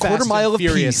 Yes. A quarter Fast mile and of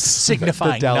Furious, peace.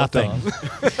 signifying The Tao of nothing.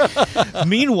 Dom.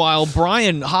 Meanwhile,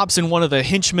 Brian hops in one of the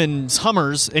henchmen's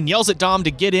Hummers and yells at Dom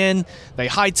to get in. They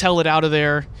hightail it out of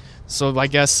there. So I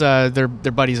guess they're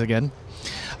buddies again.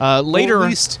 Later,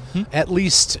 Well, at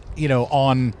least, you know,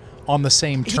 on the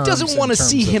same He terms. doesn't want to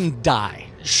see him die.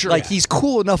 Like, he's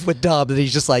cool enough with Dom that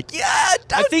he's just like, yeah,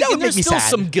 I think that would there's make me still sad.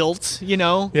 some guilt, you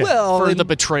know, Well, for and- the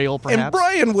betrayal, perhaps. And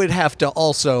Brian would have to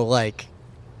also, like,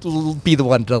 be the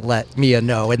one to let Mia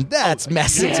know, and that's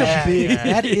messy.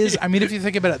 That is, I mean, if you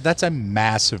think about it, that's a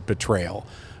massive betrayal.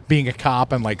 Being a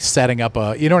cop and like setting up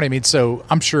a, you know what I mean? So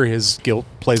I'm sure his guilt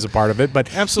plays a part of it,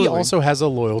 but Absolutely. he also has a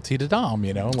loyalty to Dom,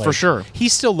 you know? Like, For sure. He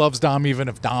still loves Dom, even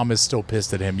if Dom is still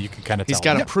pissed at him. You can kind of tell. He's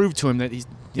got to him. prove to him that he's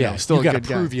Yeah, still you a gotta good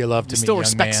guy. prove you love to He me, still young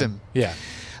respects man. him.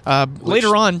 Yeah.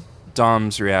 Later on,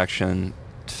 Dom's reaction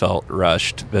felt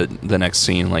rushed, but the next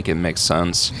scene, like, it makes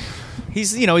sense.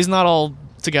 he's not all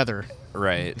together.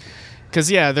 Right. Because,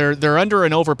 they're under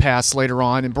an overpass later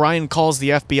on, and Brian calls the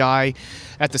FBI.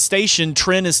 At the station,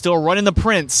 Trin is still running the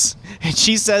prints, and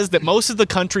she says that most of the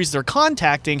countries they're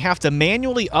contacting have to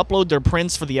manually upload their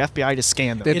prints for the FBI to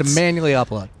scan them. They had to manually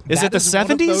upload. Is it the That is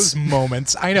one of 70s? those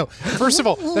moments. I know. First of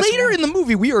all, that's Later one- in the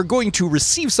movie, we are going to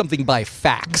receive something by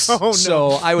fax. Oh, no.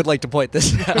 So I would like to point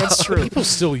this out. That's true. people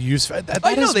still use that.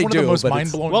 I know is they one do, of the most but it's-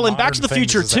 mind-blowing. Well, in Back to the modern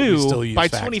things Future is that we still 2, use by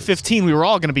faxes. 2015, we were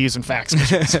all going to be using fax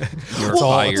machines. That's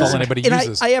all anybody and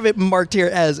uses. I have it marked here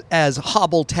as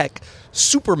Hobble Tech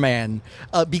Superman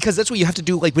because that's what you have to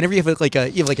do. Like whenever you have like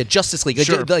a Justice League,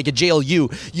 Sure. like a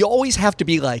JLU, you always have to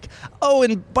be like, oh,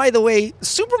 and by the way,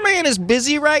 Superman is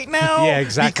busy right now. Yeah,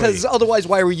 exactly. Because otherwise,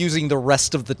 why are we using the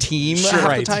rest of the team half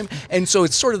Right. the time? And so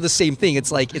it's sort of the same thing.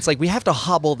 It's like we have to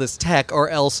hobble this tech, or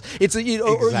else it's or,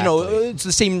 Exactly. it's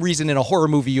the same reason in a horror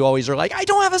movie you always are like, I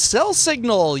don't have a cell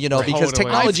signal, because Totally.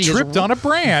 technology I've has tripped on a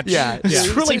branch. Yeah. It's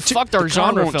really fucked our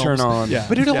genre won't films. turn on. Yeah.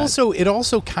 But it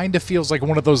also kind of feels like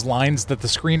one of those lines that the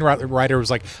screenwriter was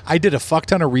like, I did a fuck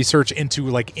ton of research into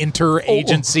like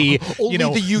interagency, Only the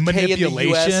UK and the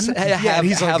manipulation. US And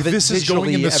he's have like, it this is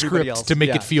going in the visually, everybody script else. to make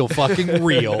Yeah. it feel fucking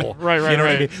real. Right, You know what I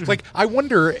right. mean? Like, I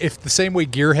wonder if the same way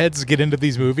gearheads get into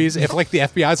these movies, if like the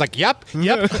FBI is like, yep,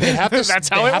 they have to. That's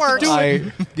they how it have to works. do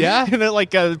it. Yeah. And then,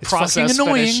 like a It's process fucking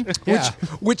annoying. finish. Yeah.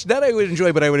 Which that I would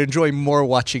enjoy, but I would enjoy more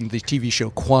watching the TV show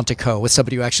Quantico with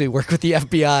somebody who actually worked with the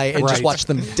FBI and just Right. watch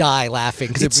them die laughing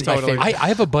because it's my favorite. I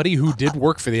have a buddy who did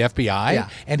work for the FBI, Yeah.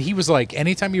 and he was like,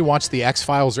 anytime you watch the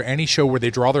X-Files or any show where they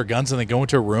draw their guns and they go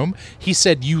into a room, he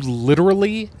said you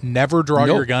literally never draw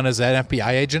Nope. your gun as an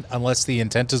FBI agent unless the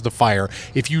intent is to fire.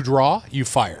 If you draw, you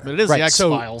fire. But it is the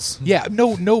X-Files. Yeah,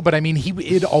 no, but I mean,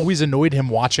 it always annoyed him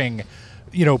watching,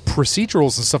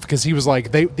 procedurals and stuff because he was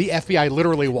like, the FBI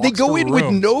literally walks They go through in with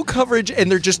rooms. no coverage and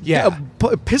they're just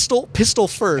pistol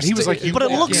first. And he was like, you But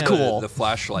it walk looks in- cool. The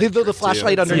flashlight. the trick, too.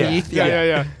 flashlight underneath.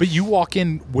 Yeah. But you walk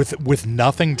in with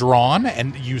nothing drawn,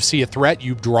 and you see a threat,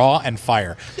 you draw and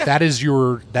fire. That is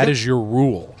your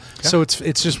rule. So it's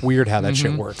just weird how that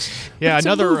shit works. Yeah, But it's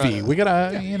another, a movie. We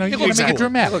gotta you gotta looks make cool. it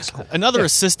dramatic. It looks cool. Another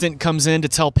assistant comes in to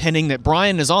tell Penning that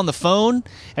Brian is on the phone,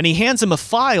 and he hands him a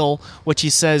file, which he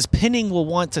says Penning will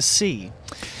want to see.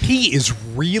 He is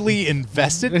really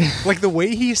invested. Like the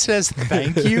way he says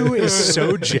thank you is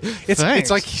so. It's Thanks.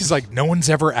 like he's like, no one's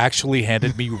ever actually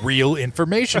handed me real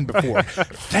information before.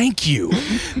 Thank you.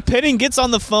 Penning gets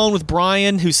on the phone with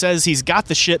Brian, who says he's got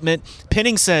the shipment.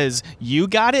 Penning says, "You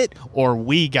got it, or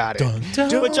we got it,"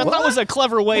 dun. which I thought was a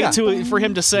clever way Yeah. for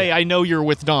him to say, "I know you're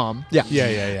with Dom." Yeah.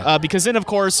 Yeah. Because then, of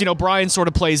course, Brian sort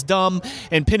of plays dumb,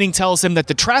 and Penning tells him that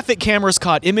the traffic cameras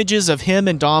caught images of him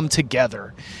and Dom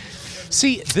together.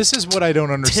 See, this is what I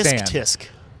don't understand. Tisk.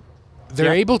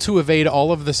 They're Yeah. able to evade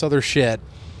all of this other shit.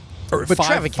 But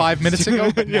traffic 5 minutes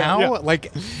ago, but now, yeah.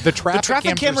 like the The traffic,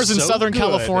 traffic cameras are in so Southern good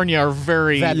California are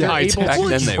very that they're high able tech. Back to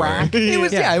then they were.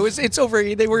 track. It's over.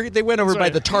 They went over by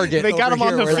the Target. They got over him on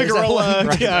here the where there's that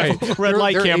Figueroa one- red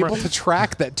light they're camera. able to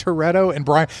track that Toretto and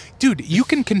Brian. Dude, you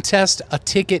can contest a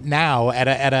ticket now at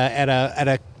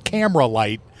a camera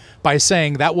light by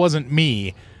saying that wasn't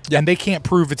me. And they can't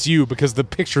prove it's you because the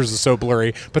pictures are so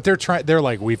blurry. But they're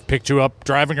like, we've picked you up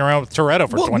driving around with Toretto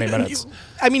for 20 minutes.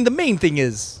 I mean, the main thing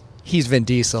is he's Vin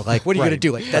Diesel. Like, what are you going to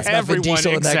do? Like, that's not Vin Everyone,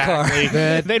 Diesel in that car.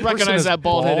 exactly. They'd recognize that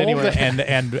bald head anyway.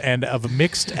 and of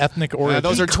mixed ethnic origin.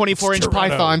 Those are 24-inch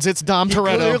pythons. It's Dom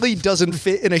Toretto. Clearly doesn't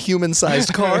fit in a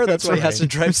human-sized car. That's why he has to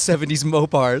drive 70s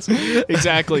Mopars.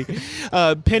 Exactly.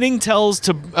 Penning tells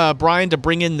to Brian to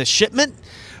bring in the shipment.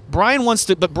 Brian wants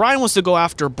to go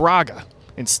after Braga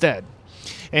instead,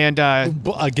 and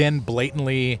Again,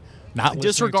 blatantly not listening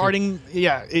disregarding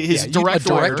his to,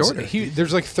 direct orders.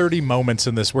 There's like 30 moments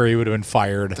in this where he would have been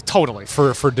fired Totally.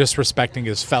 for disrespecting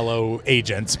his fellow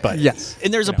agents. But Yes.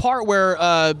 And there's a part where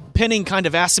Penning kind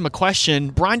of asks him a question.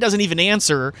 Brian doesn't even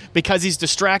answer because he's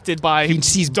distracted by He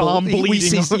sees Dom bleeding.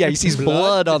 He sees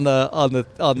blood on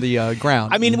the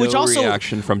ground. I mean, which No also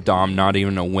reaction from Dom, not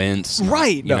even a wince.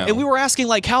 right. You know. And we were asking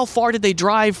like, how far did they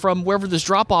drive from wherever this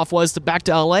drop off was back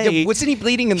to L.A.? Yeah, wasn't he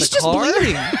bleeding in the He's just car?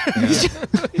 bleeding.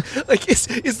 Like, is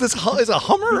a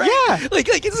Hummer? Right? Yeah. Like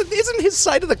isn't his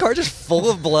side of the car just full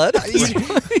of blood?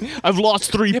 I've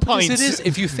lost 3 because pints. it is.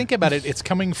 If you think about it, it's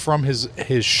coming from his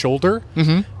shoulder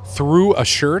through a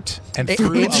shirt and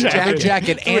through a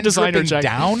jacket Through a and designer dripping jacket.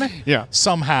 down Yeah.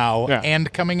 somehow Yeah.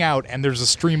 and coming out, and there's a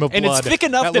stream of And blood. it's thick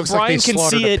enough that looks like Brian they can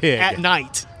slaughtered see a it pig. at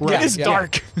night. Right. It is Yeah.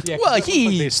 dark. Yeah, Well, it looks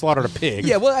like they slaughtered a pig.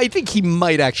 Yeah, well, I think he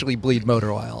might actually bleed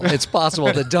motor oil. It's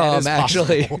possible that Dom is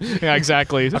actually. Yeah,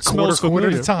 exactly. a quarter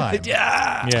at a time.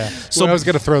 Yeah. So I was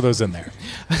going to throw those in there.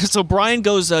 So Brian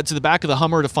goes to the back of the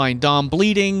Hummer to find Dom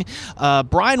bleeding.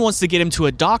 Brian wants to get him to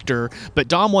a doctor, but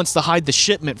Dom wants to hide the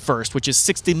shipment first, which is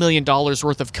 $60 million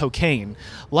worth of cocaine.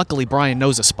 Luckily, Brian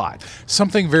knows a spot.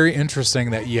 Something very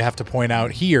interesting that you have to point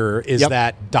out here is Yep.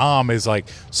 that Dom is like,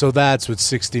 so that's what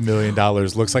 $60 million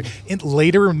looks like. In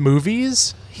later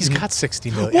movies, he's got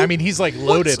 $60 million. I mean, he's like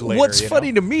loaded later. What's you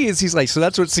funny know? to me is he's like, so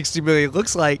that's what 60 million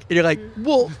looks like. And you're like,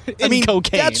 well, I mean,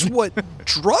 cocaine. that's what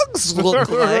drugs look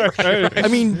like. I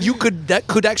mean, that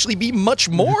could actually be much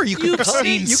more. You could cut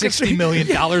Seen it. You could $60 million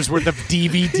worth of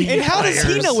DVD. And how does he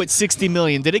players. know it's $60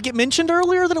 million? Did it get mentioned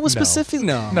earlier that it was No. specific?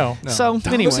 No. So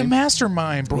Dom anyway, was a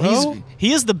mastermind, bro.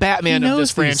 he is the Batman He of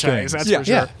this knows these franchise. things. That's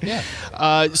Yeah, for sure.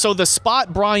 Yeah. So the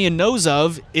spot Brian knows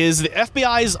of is the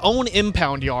FBI's own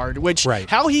impound yard, which Right.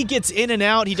 how he gets in and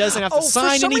out, he doesn't have to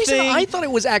sign for some anything. reason, I thought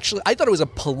it was a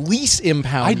police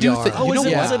impound I do yard. think. You know is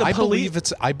it- what? was it a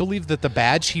I believe that the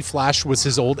badge he flashed was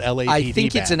his old LAPD I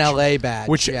think it's an badge, LA badge.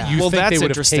 which yeah. you Well, think that's they would have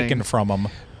interesting. taken from him.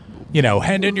 You know,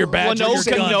 hand in your badge. Well, or your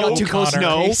gun, too close, O'Connor.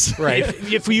 no. Right.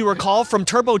 If you recall from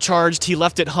Turbocharged, he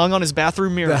left it hung on his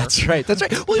bathroom mirror. That's right. Well, he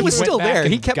was He went still back there.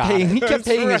 and He kept got paying. it. He kept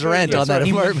paying his rent on that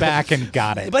He went apartment. back and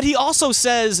got it. But he also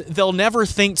says they'll never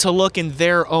think to look in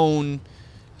their own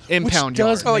impound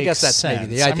does yard. Oh, I make guess that's sense.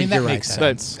 maybe. I think that you're right makes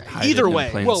then. sense. But either way,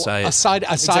 Plain Well, sight. aside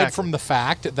Exactly. from the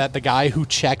fact that the guy who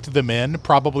checked them in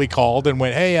probably called and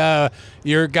went, "Hey,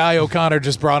 your guy O'Connor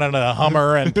just brought in a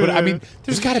Hummer and put." I mean,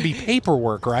 there's got to be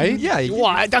paperwork, right? Yeah.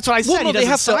 well, that's what I said. Well, he no, they doesn't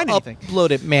have to sign anything.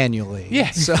 upload it manually.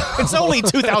 Yeah. So It's only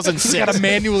He's 2006. got to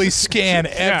manually scan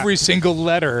every single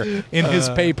letter in his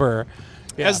paper.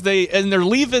 As they're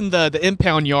leaving the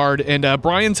impound yard, and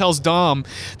Brian tells Dom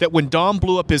that when Dom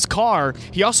blew up his car,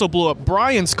 he also blew up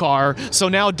Brian's car. So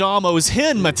now Dom owes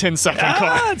him a 10-second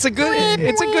car. it's a good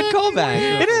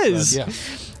callback. It is. Yeah.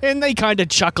 And they kind of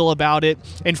chuckle about it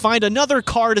and find another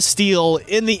car to steal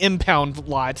in the impound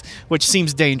lot, which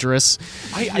seems dangerous.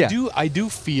 I do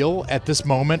feel at this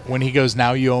moment when he goes,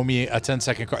 "Now you owe me a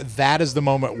 10-second car." That is the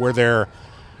moment where their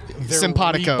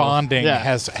Simpatico. bonding Yeah.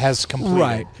 has completed.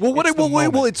 Right.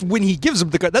 Well, it's when he gives him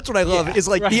the car. That's what I love. Yeah, It's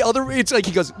like the other. It's like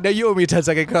he goes, "Now you owe me a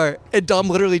 10-second car," and Dom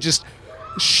literally just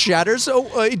shatters. So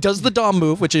he does the Dom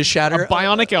move, which is shatter A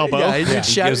bionic elbow. Yeah, Yeah.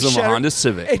 he He gives them a Honda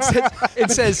Civic.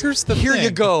 It says, Here's the "Here thing.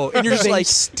 you go," and you're just They like,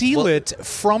 steal it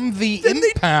from the Then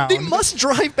impound. They must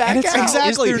drive back And it's out. like,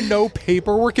 Exactly. Is there no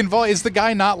paperwork involved? Is the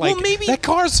guy not like, Well, maybe- that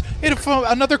car's in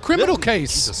another criminal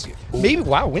case? Maybe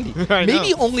windy. I know.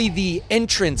 Maybe only the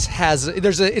entrance has.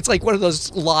 It's like one of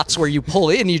those lots where you pull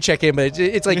in, you check in, but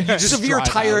it's like severe drive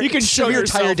tire. out. You can show severe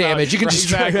yourself tire out. damage. You can Right, just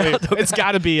drive exactly. out. It's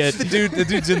got to be it. The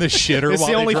dude's in the shitter It's while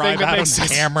the they only drive thing that out makes on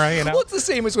sense. camera. You know, Well, it's the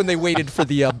same as when they waited for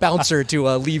the bouncer to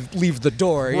leave the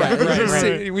door. Yeah,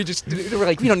 right. We just we're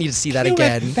like, we don't need to see that You know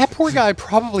what? again. That poor guy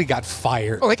probably got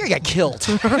fired. Oh, that guy got killed.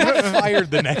 Got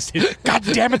fired the next day. God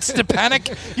damn it,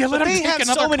 Stepanek! You let him They take have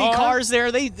another so many car? cars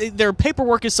there. Their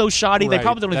paperwork is so shoddy. They Right,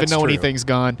 probably don't even that's know true. anything's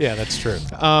gone. Yeah, that's true.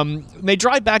 They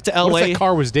drive back to What if L.A. that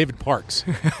car was David Parks?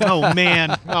 Oh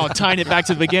man! Oh, tying it back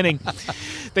to the beginning.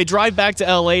 They drive back to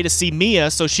L.A. to see Mia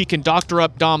so she can doctor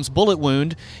up Dom's bullet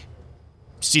wound.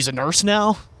 She's a nurse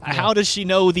now. How does she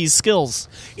know these skills?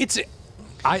 It's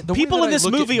the People way in that I this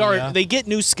look at movie Mia- they get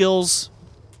new skills.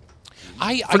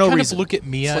 I for no kind reason. of look at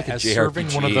Mia like a as serving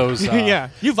JRPG. one of those. Yeah,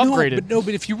 you've upgraded.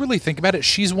 But if you really think about it,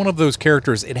 she's one of those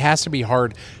characters. It has to be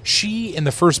hard. She in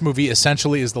the first movie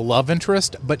essentially is the love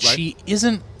interest, but she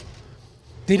isn't.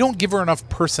 They don't give her enough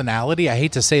personality. I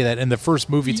hate to say that in the first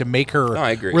movie to make her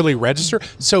I agree. really register.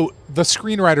 So the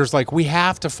screenwriter's like, we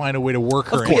have to find a way to work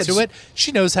her course. into it.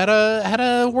 She knows how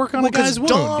to work on a guy's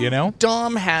wound. You know.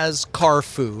 Dom has car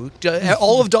food.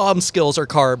 All of Dom's skills are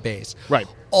car based. Right.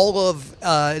 All of,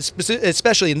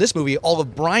 especially in this movie, all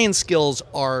of Brian's skills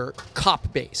are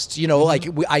cop based. You know, like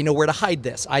I know where to hide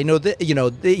this. I know that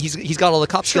he's got all the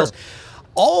cop skills.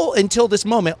 All until this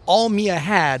moment, all Mia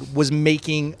had was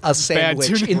making a sandwich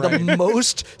tuna. in the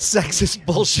most sexist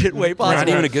bullshit way possible. Not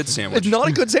even a good sandwich. It's not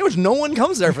a good sandwich. No one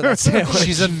comes there for that sandwich.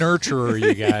 She's a nurturer,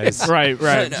 you guys. Right.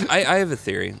 No, I have a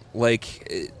theory.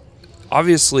 Like,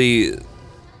 obviously,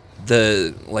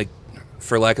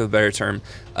 for lack of a better term,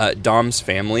 Dom's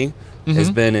family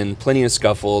has been in plenty of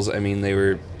scuffles. I mean, they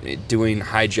were doing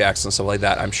hijacks and stuff like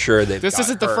that. I'm sure they've. This got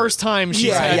isn't the hurt. first time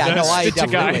she's had I such a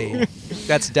guy. definitely.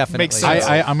 That's definitely Makes sense.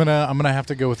 I'm gonna have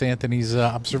to go with Anthony's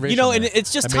observation. You know, and there.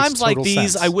 it's just That makes times like total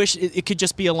these. sense. I wish it could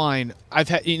just be a line. I've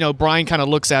had, Brian kind of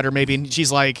looks at her maybe, and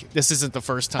she's like, "This isn't the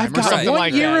first time," I've or got something one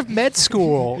like year that. of med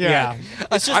school. Yeah.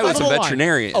 It's just I was a little line.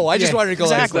 veterinarian. Oh, I just wanted to go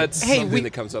Exactly. like, That's hey, something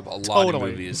that comes up a lot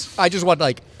Totally. in movies. I just want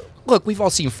like, look, we've all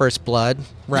seen First Blood.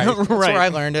 Right. That's Right. where I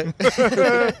learned it.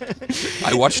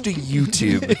 I watched a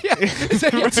YouTube. It's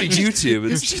a YouTube.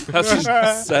 It's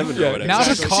 2007 or whatever. Now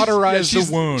to cauterize the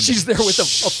wound. She's there with a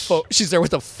phone. She's there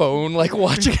with a phone, like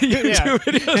watching a YouTube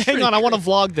video. Hang on, I want to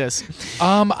vlog this.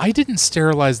 I didn't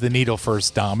sterilize the needle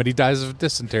first, Dom, and he dies of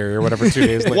dysentery or whatever 2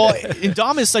 days later. Well, and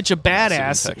Dom is such a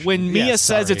badass. infection. When Mia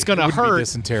says it's going to It wouldn't be hurt,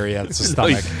 dysentery. It's the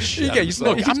stomach. Yeah,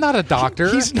 look, I'm not a doctor.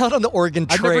 he's not on the Oregon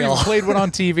I've never Trail. even played one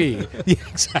on TV. Yeah,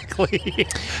 exactly.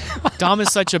 Dom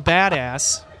is such a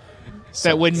badass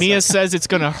that when Mia says it's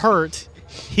going to hurt,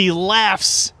 he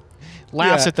laughs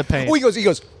at the pain. Oh, he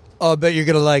goes. Oh, I bet you're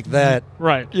gonna like that.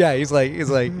 Right. Yeah, he's like, which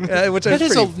That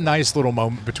is is pretty. a nice little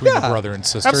moment between the Yeah, brother and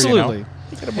sister. Absolutely.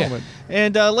 You know?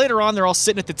 And later on, they're all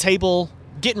sitting at the table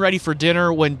getting ready for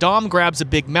dinner when Dom grabs a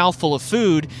big mouthful of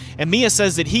food, and Mia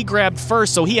says that he grabbed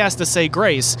first, so he has to say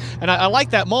grace. And I like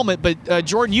that moment, but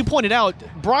Jordan, you pointed out,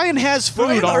 Brian has food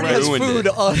Brian already already. has Ruined food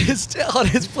on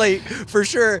his plate for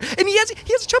sure, and he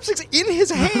has chopsticks in his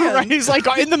hand. Right, he's like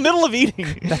in the middle of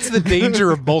eating. That's the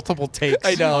danger of multiple takes.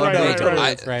 I know. Right, I know. right, Totally.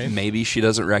 right. Right. Maybe she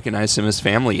doesn't recognize him as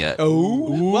family yet.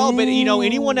 Well, but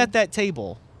anyone at that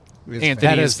table, Anthony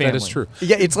That is family. true.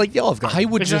 Yeah, it's like the Olive Garden. I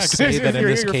would just Exactly. say that in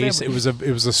Your this case, family.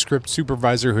 it was a script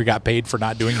supervisor who got paid for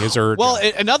not doing his job. Well,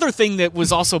 another thing that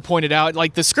was also pointed out,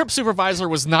 like the script supervisor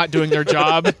was not doing their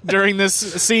job during this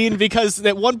scene because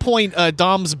at one point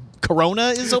Dom's Corona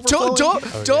is overflowing.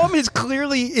 Dom is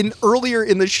clearly earlier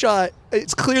in the shot.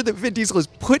 It's clear that Vin Diesel has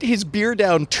put his beer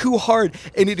down too hard,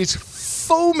 and it is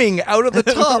foaming out of the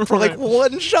top for like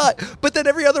one shot. But then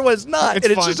every other one is not, It's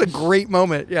and it's fine. just a great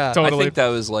moment. Yeah. Totally. I think that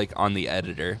was like on the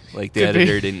editor. Like the Could be.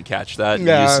 editor didn't catch that. And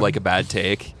Yeah. used like a bad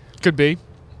take. Could be.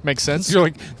 Makes sense. You're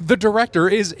like, the director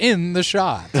is in the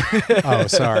shot. Oh,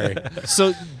 sorry.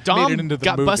 So Dom it into the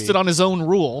got movie. busted on his own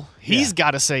rule. He's Yeah.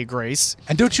 got to say grace.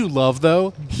 And don't you love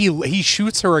though? He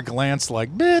shoots her a glance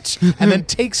like bitch, and then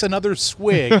takes another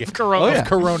swig of Corona.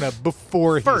 Corona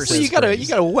before First. he So says you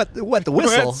gotta wet the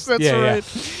whistle. That's Yeah, right.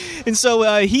 And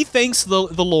so he thanks the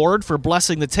Lord for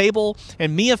blessing the table,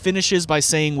 and Mia finishes by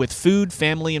saying, "With food,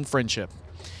 family, and friendship."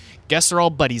 Guess they're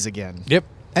all buddies again. Yep.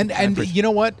 And you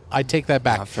know what? I take that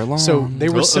back. Not for long. So they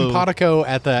were Uh-oh. simpatico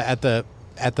at the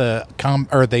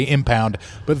impound,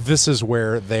 but this is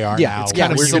where they are Yeah, now. it's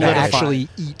kind of We're we're going to solidified. actually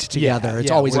eat together. It's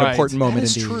yeah, always an right. important moment That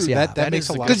is in true. these. Yeah. That makes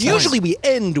a lot of Because sense. usually we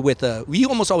end with we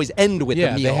almost always end with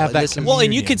Yeah, a they meal. have and that this- community. Well,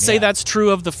 and you Communion, could say yeah. that's true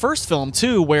of the first film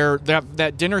too, where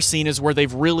that dinner scene is where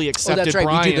they've really Oh, accepted that's right.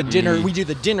 Brian. We do the dinner. We do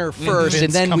the dinner first, Vince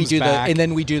and then we comes do back.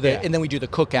 we do the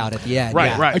cookout at the end.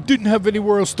 Right, yeah. right. I didn't have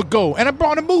anywhere else to go, and I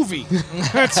brought a movie.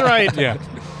 That's right. yeah.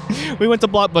 We went to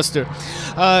Blockbuster.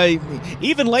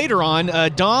 Even later on,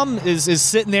 Dom is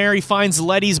sitting there. He finds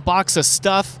Letty's box of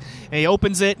stuff, and he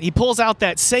opens it. He pulls out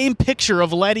that same picture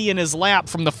of Letty in his lap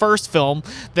from the first film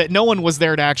that no one was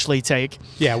there to actually take.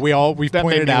 Yeah, we That made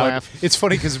pointed me out. laugh. It's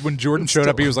funny because when Jordan showed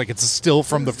up, he was like, "It's a still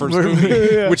from the first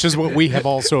movie," which is what we have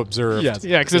also observed.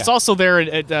 Yeah, because it's also there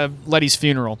at Letty's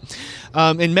funeral.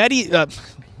 And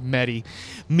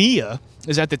Mia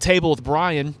is at the table with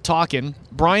Brian talking.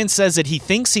 Brian says that he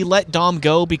thinks he let Dom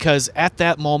go because at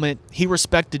that moment he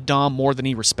respected Dom more than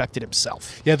he respected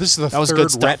himself. Yeah, this is the That was third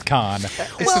good stuff. retcon.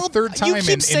 It's Well, the third time you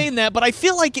keep saying that, but I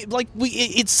feel like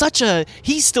it's such a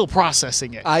he's still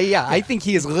processing it. I think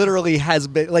he is literally has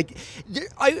been like.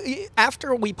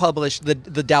 After we publish the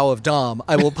Tao of Dom,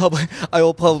 I will publish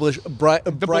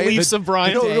the beliefs of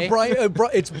Brian. No,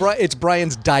 it's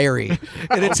Brian's diary,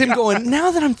 and it's him going.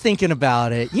 Now that I'm thinking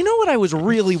about it, you know what I was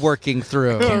really working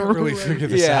through. Can't really figure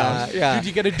this out. Yeah. Dude,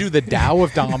 you got to do the Tao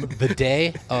of Dom, the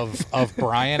day of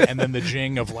Brian, and then the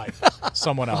Jing of like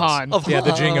someone else. Han.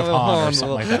 The Jing of Han or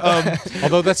something like that.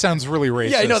 Although that sounds really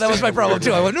racist. Yeah, I know that was my problem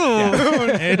too. I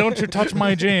went, Hey, don't you touch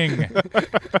my Jing.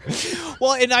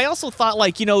 Well, and I also thought,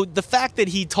 like, the fact that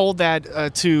he told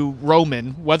that to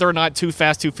Roman, whether or not Too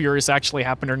Fast, Too Furious actually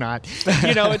happened or not,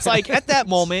 it's like at that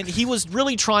moment, he was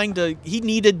really he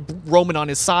needed Roman on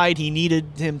his side. He needed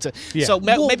him to. Yeah. So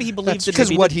Well, maybe he believed that.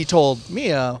 because what he told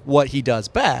Mia, what he does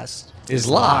best is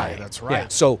lie. That's right. Yeah.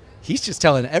 So he's just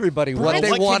telling everybody what Brian, they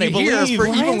what can want to you hear. believe? For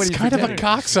even Brian's when he's kind of a pretending.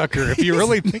 cocksucker if you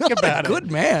really think about it.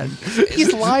 Good man.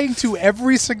 He's lying to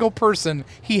every single person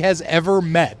he has ever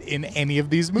met in any of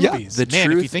these movies. The Man, if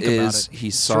you truth think about is, it, he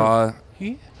saw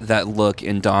that look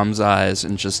in Dom's eyes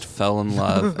and just fell in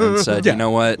love and said, "You know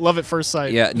what? Love at first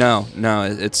sight. Yeah, no.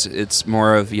 It's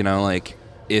more of like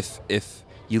if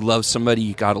you love somebody,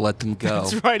 you got to let them go.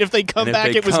 That's right. If they come And if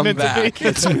back, they it was come meant back, to be.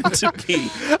 it's meant to be.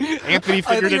 Anthony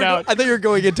figured it out. I thought you were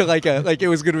going into like it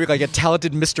was going to be like a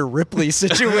talented Mr. Ripley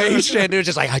situation. It was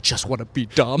just like, I just want to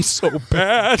beat Dom so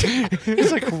bad.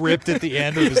 He's like ripped at the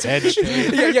end with his head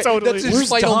shaved. yeah, Totally. That's his Where's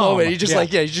final Dom? moment. He just Yeah.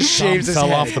 he just Dom shaves his fell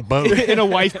head. off the boat. In a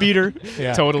wife beater.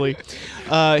 Yeah. Totally.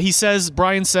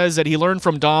 Brian says that he learned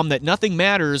from Dom that nothing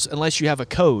matters unless you have a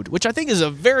code, which I think is a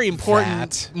very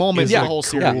important That moment is in the a whole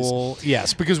series. cool-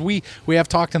 Yes, because we have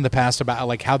talked in the past about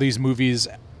like how these movies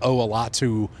owe a lot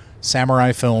to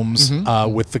samurai films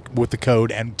with the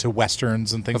code and to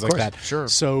westerns and things like course, that. sure.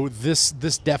 So this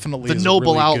definitely The is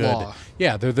noble really outlaw. Good.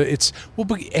 Yeah,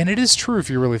 and it is true if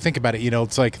you really think about it.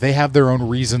 It's like they have their own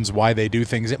reasons why they do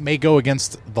things. It may go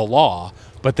against the law,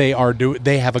 but they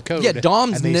have a code. Yeah,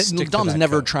 Dom's and they stick to that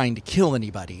never code. trying to kill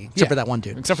anybody except Yeah. for that one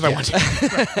dude. Except for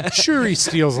that one. Sure, he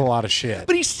steals a lot of shit.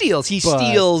 But he steals. He But-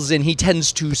 steals, and he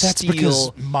tends to That's steal.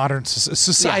 because modern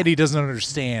society doesn't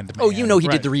understand. Oh, man. he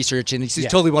Right. did the research, and he's Yeah.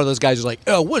 totally one of those guys who's like,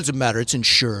 "Oh, what does it matter? It's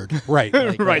insured." Right.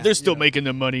 Right, they're still making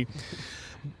the money.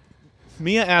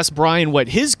 Mia asks Brian what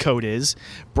his code is.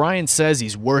 Brian says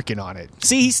he's working on it.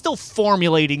 See, he's still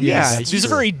formulating Yeah, these. that's These are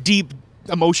true. very deep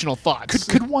emotional thoughts.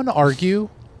 Could one argue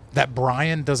that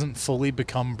Brian doesn't fully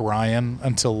become Brian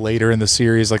until later in the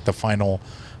series, like the final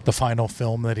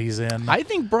film that he's in? I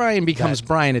think Brian becomes That-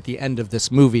 Brian at the end of this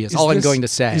movie. Is all I'm going to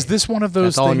say. Is this one of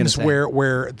those That's all I'm gonna things say.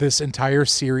 where this entire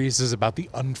series is about the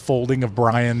unfolding of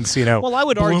Brian's, Well, I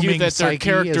would argue blooming that their psyche? Is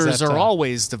characters that, are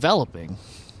always developing.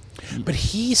 But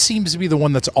he seems to be the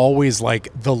one that's always like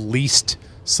the least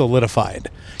solidified.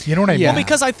 You know what I Yeah. mean? Well,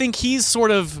 because I think he's sort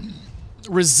of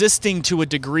resisting to a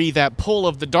degree that pull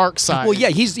of the dark side. Well, yeah,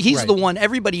 he's Right. the one.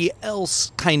 Everybody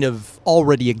else kind of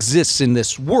already exists in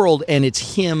this world, and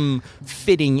it's him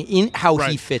fitting in how he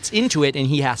Right. fits into it, and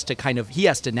he has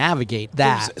to navigate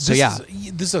that. So yeah,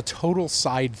 this is a total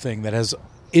side thing that has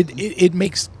it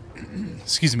makes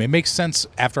excuse me, it makes sense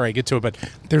after I get to it, but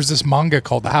there's this manga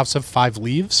called The House of Five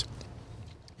Leaves.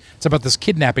 It's about this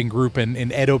kidnapping group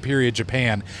in Edo period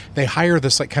Japan. They hire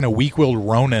this like kind of weak-willed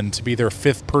Ronin to be their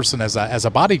fifth person as a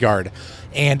bodyguard.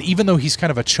 And even though he's kind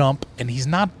of a chump and he's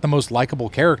not the most likable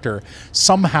character,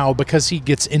 somehow because he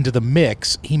gets into the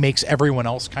mix, he makes everyone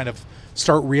else kind of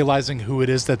start realizing who it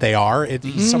is that they are.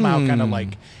 He somehow kind of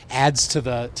like adds to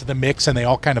the mix, and they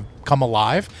all kind of come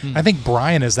alive. I think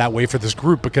Brian is that way for this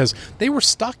group because they were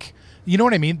stuck. You know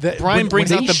what I mean? Brian brings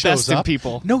when out he the shows best in up-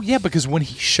 people. No, yeah, because when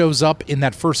he shows up in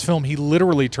that first film, he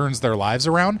literally turns their lives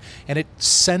around, and it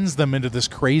sends them into this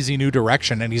crazy new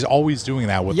direction. And he's always doing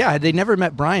that with yeah. They never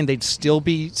met Brian. They'd still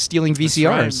be stealing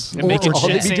VCRs And making all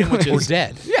shit they'd be doing- sandwiches. or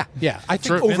dead. Yeah. yeah. I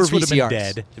think True. Vince Over would have been VCRs.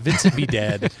 dead. Vince would be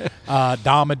dead.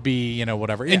 Dom would be,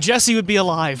 whatever. Yeah. And Jesse would be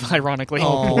alive, ironically.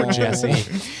 Poor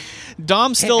Jesse.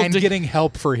 Dom still and getting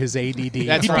help for his ADD.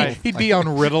 That's right. He'd be on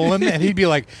Ritalin, and he'd be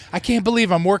like, "I can't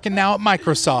believe I'm working now at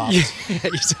Microsoft."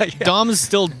 He's like, yeah. Dom's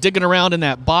still digging around in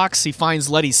that box. He finds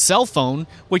Letty's cell phone,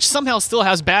 which somehow still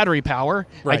has battery power.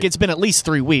 Right. Like it's been at least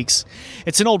 3 weeks.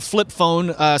 It's an old flip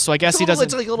phone, so I guess he doesn't.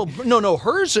 It's like a little. No.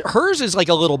 Hers is like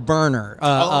a little burner.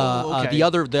 Okay.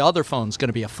 The other phone's going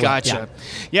to be a flip. Gotcha.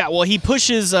 Yeah. Well, he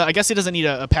pushes. I guess he doesn't need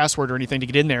a password or anything to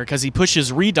get in there because he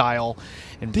pushes redial,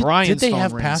 and Brian's Did they phone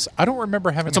have rings. pass? I don't remember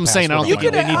having. That's what I'm saying. I don't a think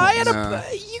password they on need mine. one.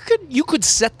 you could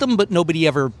set them, but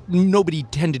nobody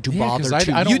tended to Yeah, bother 'cause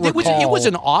to. I don't it was recall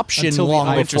an option until the long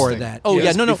iPhone. before that. Oh It yeah,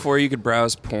 was no. Before you could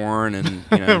browse porn and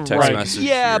text Right. message.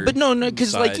 Yeah, your but no,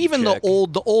 because like side even chick.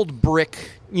 the old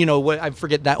brick, what I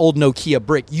forget that old Nokia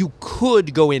brick, you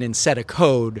could go in and set a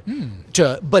code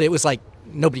but it was like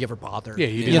nobody ever bothered. Yeah,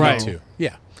 you know? didn't Right. need to.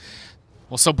 Yeah.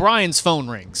 Well, so Brian's phone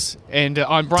rings, and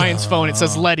on Brian's phone it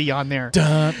says Letty on there.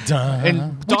 Dun, dun.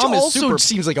 And Which Dom is also super.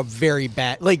 seems like a very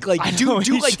bad do know,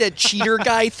 he's- like that cheater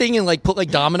guy thing and like put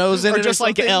like dominoes in Or it just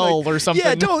like something. L or something.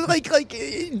 Yeah, don't like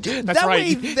that right.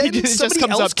 way. Then It just somebody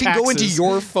comes else up can go into taxes.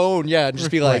 your phone, and just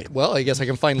be like, Right. well, I guess I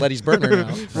can find Letty's burner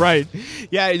now. Right.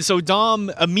 Yeah, and so Dom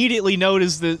immediately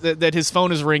noticed that his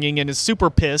phone is ringing and is super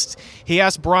pissed. He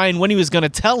asked Brian when he was going to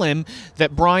tell him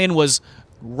that Brian was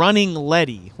running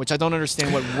Letty, which I don't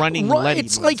understand what running Letty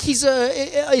It's was. like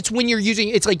it's when you're using.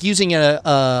 It's like using an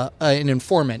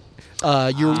informant.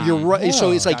 You're right. So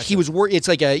it's like he was. It's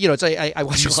like It's like I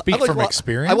watch. You a lot- speak I watch from a lot-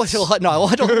 experience? I watch a lot. No,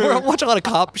 I watch a lot of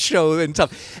cop show and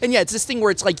stuff. And yeah, it's this thing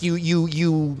where it's like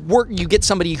you work. You get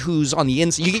somebody who's on the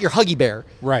inside. You get your Huggy Bear.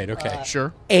 Right, okay.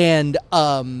 Sure. And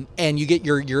you get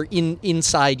your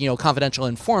inside confidential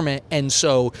informant, and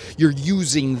so you're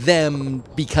using them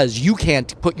because you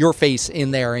can't put your face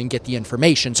in there and get the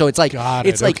information. So it's like Got it,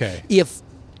 it's like okay.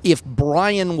 if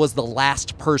Brian was the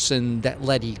last person that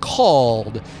Letty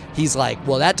called, he's like,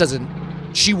 well, that doesn't.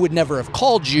 She would never have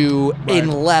called you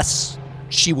unless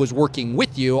she was working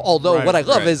with you. Although Right, what I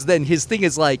love right. is then his thing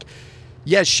is like,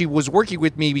 yes, she was working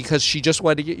with me because she just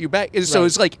wanted to get you back. And so Right.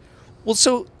 it's like, well,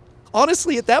 so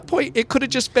honestly, at that point, it could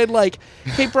have just been like,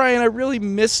 hey, Brian, I really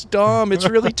miss Dom. It's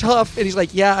really tough. And he's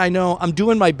like, yeah, I know. I'm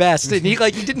doing my best. And he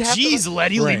didn't have Jeez, to.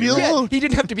 Letty, leave me alone. He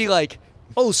didn't have to be like,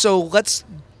 oh, so let's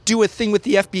do a thing with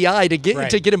the FBI to get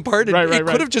Right. him pardoned. Right, right, it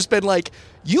right. could have just been like,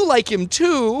 you like him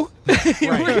too.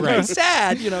 We're right.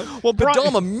 sad, Well, but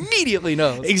Brian- Dom immediately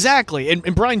knows. Exactly.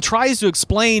 And Brian tries to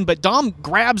explain, but Dom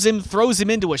grabs him, throws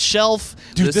him into a shelf.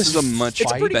 Dude, This is a much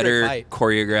It's a pretty great better fight.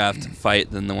 choreographed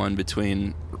fight than the one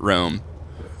between Rome.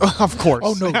 Of course.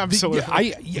 Oh no! Absolutely.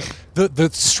 The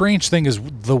strange thing is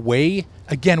the way.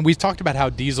 Again, we've talked about how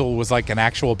Diesel was like an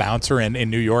actual bouncer in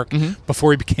New York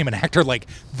before he became an actor. Like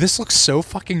this looks so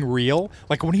fucking real.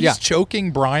 Like when he's Yeah.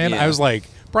 choking Brian, Yeah. I was like,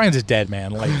 Brian's a dead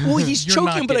man. Like, Well, he's you're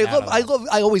not choking, but getting out of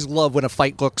that. I always love when a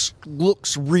fight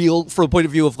looks real from the point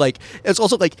of view of like it's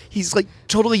also like he's like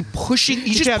totally pushing.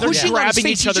 He's just Yeah, they're pushing on his grabbing face.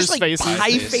 each He's just other's like faces.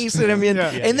 pie facing him in, Yeah.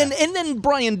 and then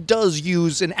Brian does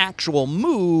use an actual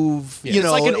move. Yeah. You It's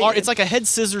know, like it's like a head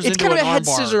scissors it's into kind of an a head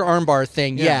armbar. scissor armbar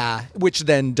thing, Yeah. yeah. Which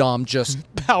then Dom just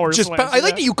Power slams, I like yeah.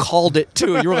 that you called it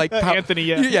too. You were like Anthony,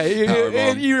 yeah.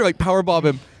 Powerbomb. you were like powerbomb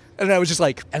him, and I was just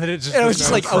like, And then it just and I was goes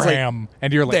just like, I was like, cram,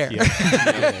 and you're like, there.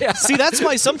 yeah. See, that's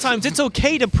why sometimes it's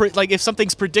okay to like if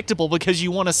something's predictable because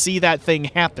you want to see that thing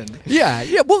happen. yeah.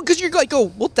 Well, because you're like,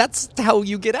 oh, well, that's how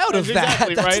you get out of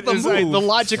Exactly, that. That's right? the It's move. like the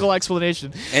logical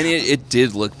explanation. And it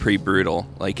did look pretty brutal.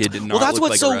 Like it did not that's look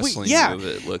what's like so a we- wrestling yeah. move.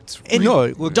 It looked And No,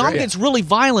 it looked Dom great. gets really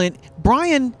violent.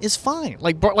 Brian is fine.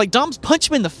 Like Dom's punch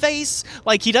him in the face.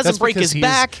 Like he doesn't That's break because his he is-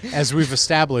 back. as we've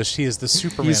established, he is the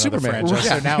Superman He's of the Superman.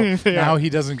 franchise. So now he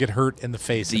doesn't get hurt in the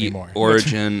face the anymore.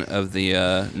 origin of the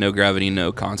no gravity,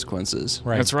 no consequences.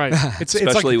 Right. That's right. It's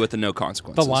Especially like with the no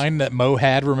consequences. the line that Mo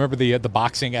had. Remember the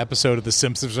boxing episode of The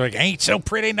Simpsons? Like, ain't so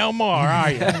pretty no more,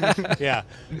 are you? Yeah,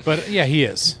 but yeah, he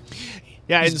is.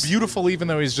 Yeah, He's beautiful, even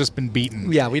though he's just been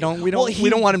beaten. Yeah, we don't Well, he- we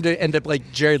don't want him to end up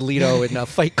like Jared Leto in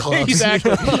Fight Club.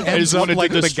 Exactly. I Ends just up wanted to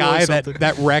like the destroy guy something.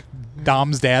 that wrecked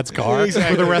Dom's dad's car.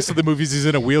 Exactly. For the rest of the movies, he's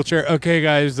in a wheelchair. Okay,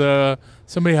 guys,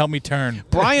 somebody help me turn.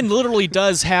 Brian literally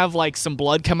does have like some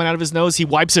blood coming out of his nose. He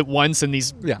wipes it once and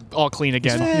he's Yeah. all clean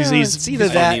again. Yeah, He's it's either I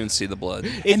that- didn't even see the blood.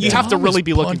 and you have to Dom really is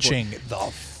be looking for punching it. the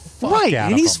fuck Right, out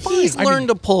and of he's him. fine. He's I mean, learned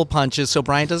to pull punches, so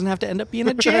Brian doesn't have to end up being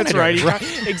a janitor. That's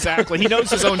right. Exactly. He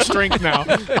knows his own strength now.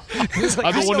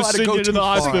 I don't want to send you to the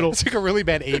hospital. It's like a really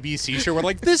bad ABC show where,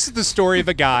 like, this is the story of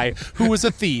a guy who was a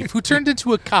thief, who turned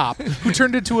into a cop, who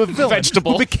turned into a villain,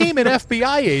 Vegetable. who became an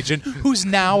FBI agent, who's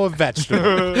now a vegetable.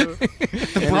 And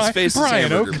his face is Brian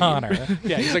hamburger O'Connor.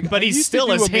 Yeah, he's like, But "I he's used to still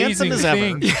do as handsome amazing as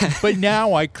ever." things, but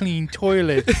now I clean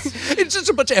toilets. It's just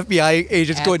a bunch of FBI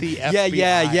agents At going, the yeah,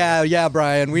 FBI. yeah,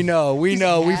 Brian. We know. We've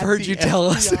heard you tell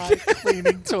us.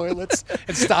 cleaning toilets.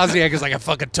 And Stasiak is like, I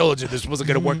fucking told you this wasn't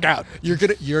going to work out. You're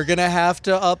gonna have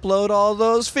to upload all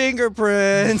those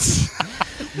fingerprints.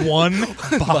 One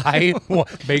by one.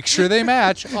 Make sure they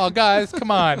match. Oh, guys, come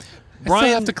on. I Brian-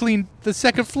 still have to clean the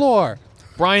second floor.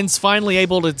 Brian's finally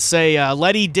able to say,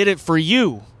 Letty did it for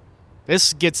you.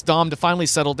 This gets Dom to finally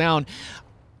settle down.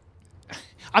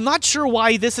 I'm not sure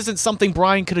why this isn't something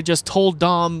Brian could have just told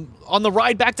Dom on the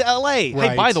ride back to L.A. Hey,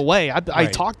 Right. by the way, I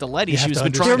Right. talked to Letty. You She have was to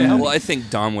been trying to understand. help Well, me. I think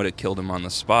Dom would have killed him on the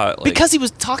spot. Like, Because he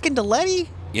was talking to Letty?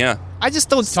 yeah. I just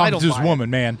don't I Tom's don't his buy it. woman,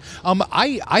 man.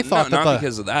 I thought No, that not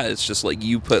because of that. It's just like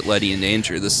you put Letty in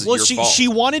danger. This is Well, your she fault. she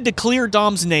wanted to clear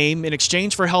Dom's name in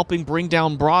exchange for helping bring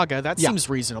down Braga. That Yeah. seems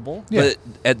reasonable. But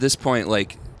at this point,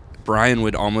 like, Brian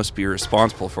would almost be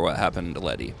responsible for what happened to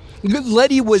Letty.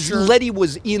 Letty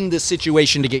was in the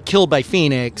situation to get killed by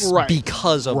Phoenix Right.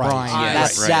 because of Right. Brian. Yeah,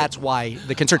 that's right. that's why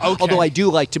the concern. Okay. Although I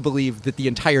do like to believe that the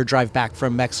entire drive back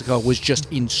from Mexico was just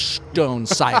in stone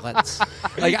silence.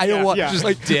 Like I don't want yeah. just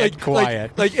Just dead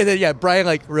quiet. Like and then Brian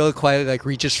like really quietly like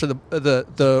reaches for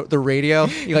the radio.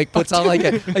 He like puts on like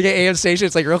an AM station.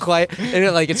 It's like real quiet and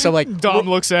it, like it's some like Dom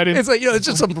looks at him. It's like it's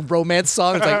just some romance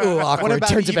song. It's like ooh awkward.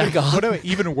 Turns it back on. What about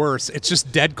even worse? It's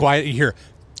just dead quiet. You hear,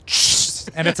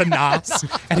 and it's a Nas,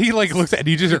 and he like looks at, and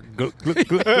you just hear, glug, glug,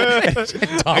 glug. And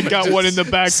Tom I got is one in the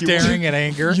back. staring in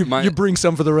anger. My, You bring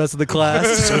some for the rest of the class.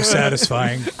 So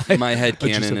satisfying. my head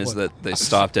canon is that they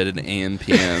stopped at an AM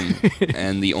PM,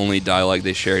 and the only dialogue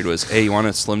they shared was, "Hey, you want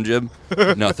a Slim Jib?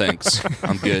 No, thanks.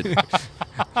 I'm good."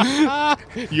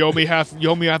 You owe me half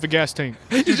a gas tank.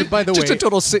 By the Just way, a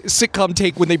total sitcom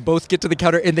take when they both get to the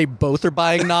counter and they both are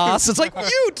buying Nos. It's like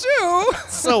you too.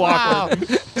 So awkward.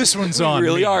 this one's on. We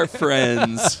really me. are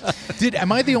friends.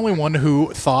 Am I the only one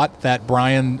who thought that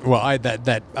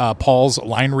Paul's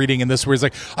line reading in this, where he's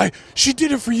like, "She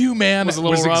did it for you, man," Was a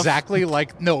little rough? exactly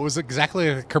like it was exactly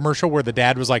like a commercial where the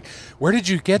dad was like, "Where did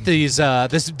you get these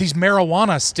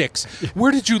marijuana sticks?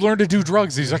 Where did you learn to do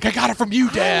drugs?" He's like, "I got it from you,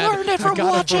 Dad. learned it I from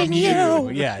got watching it you."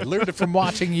 Yeah, I learned it from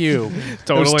watching you. That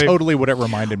Totally. was totally what it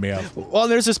reminded me of. Well,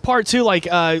 there's this part too, like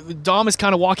Dom is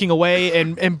kind of walking away,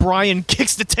 and Brian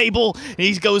kicks the table, and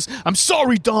he goes, "I'm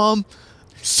sorry, Dom.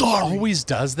 Sorry." Always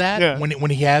does that Yeah.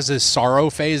 when he has his sorrow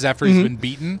phase after he's been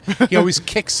beaten. He always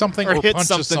kicks something Or or, hits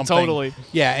punches something, totally.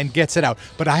 Yeah, and gets it out.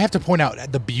 But I have to point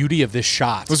out the beauty of this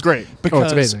shot. It was great.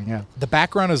 because amazing, yeah. the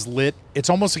background is lit. It's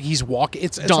almost like he's walking.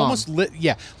 It's Dom. almost lit.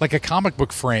 Yeah, like a comic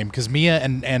book frame because Mia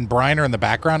and Brian are in the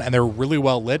background and they're really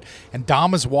well lit. And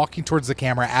Dom is walking towards the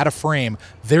camera at a frame.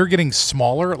 They're getting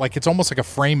smaller. Like it's almost like a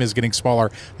frame is getting smaller.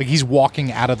 Like he's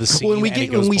walking out of the scene. When we and it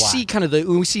get goes when we black. see kind of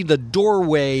when we see the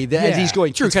doorway that as Yeah. he's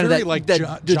going through, It's kind of very that like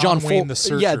that John Ford, Wayne the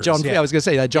Searchers, yeah, John. yeah. Yeah, I was gonna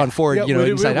say that John Ford. Yeah, You know, well,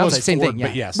 it inside was outside, same Ford, thing. Yeah.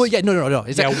 but yes. Well, yeah, no.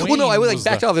 It's Yeah, like, well, no, Wayne I was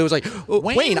backed the- off. It was like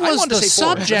Wayne. I was wanted the to say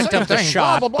Ford. subject of the Blah,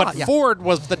 shot, blah, blah, but yeah. Ford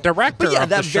was the director But yeah, of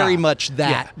the that's shot. very much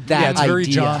that Yeah, it's very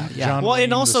idea. John. Yeah. John Well, Wayne,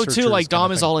 and the also too, Searchers like Dom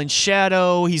kinda is thing. all in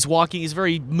shadow. He's walking. He's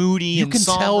very moody. You and can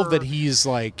tell somber. that he's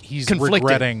Conflicted.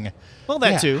 regretting. Well,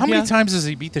 that Yeah. too. How many yeah. times has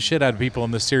he beat the shit out of people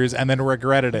in this series and then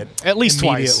regretted it? At least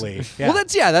twice. immediately. Yeah. Well,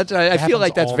 that's That's I feel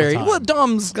like happens that's all the very time. well.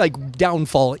 Dom's like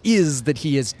downfall is that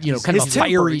he is kind of a his temper,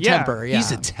 fiery yeah. temper. Yeah.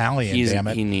 He's Italian. Damn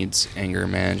it. He needs anger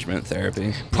management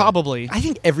therapy. Probably. I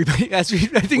think everybody. I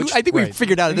think we've right.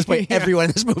 figured out at this point. Yeah. Everyone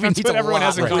in this movie That's needs what a everyone lot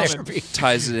has in of common. therapy.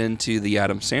 Ties it into the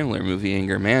Adam Sandler movie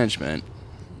Anger Management.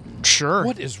 Sure.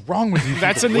 What is wrong with you?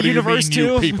 That's people? in the What do you universe, mean, you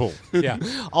too? people. Yeah.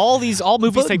 All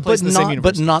movies take place in the same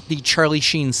universe. But not the Charlie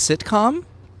Sheen sitcom.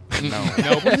 No.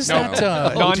 Nope. What is Nope.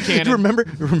 that? Non-canon. Do you remember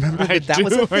that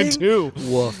was a thing? I do.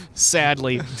 Woof.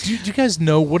 Sadly. Do you guys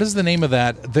know what is the name of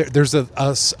that? There's a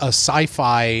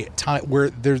sci-fi time where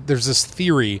there's this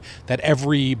theory that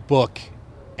every book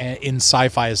in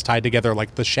sci-fi is tied together,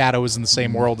 like the shadow is in the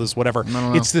same world as whatever.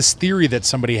 It's this theory that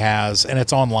somebody has, and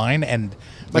it's online, and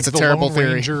That's like a the terrible Lone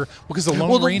theory. Ranger, because the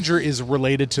Lone Ranger is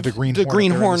related to the Green The Hornet.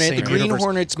 Green They're in the Hornet. same The Green universe.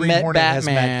 Hornet's Green met Hornet has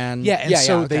Batman. Yeah, and Yeah,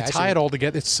 so yeah, they okay, I tie see. it all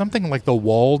together. It's something like the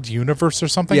walled universe or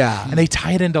something. Yeah. and they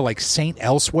tie it into like Saint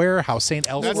Elsewhere. How Saint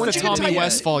Elsewhere. That's the you can Tommy tie-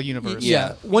 Westfall universe.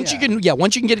 Yeah. Once you can get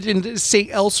it into say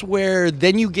elsewhere,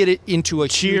 then you get it into a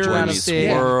huge Cheers. round of Meets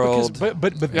things. World.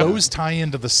 But those tie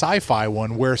into the sci-fi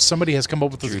one where somebody has come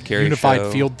up with this Drew Carey unified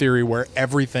show. field theory where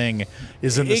everything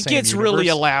is in the It same gets really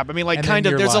universe. elaborate. I mean, like, And kind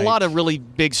then of. you're There's a like- lot of really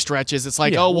big stretches. It's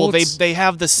like, Yeah, oh, well, well, it's- they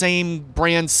have the same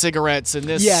brand cigarettes and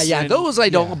this. Yeah, and- those I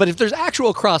don't. yeah. But if there's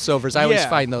actual crossovers, I always Yeah.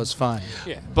 find those fine.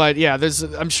 But yeah,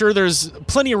 I'm sure there's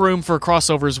plenty of room for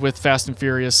crossovers with Fast and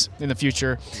Furious in the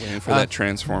future. Waiting for that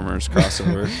Transformers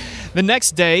crossover. The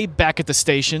next day, back at the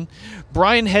station,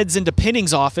 Brian heads into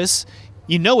Pinning's office.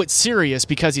 You know it's serious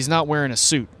because he's not wearing a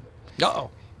suit. Oh.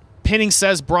 Pinning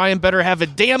says Brian better have a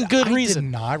damn good I did reason.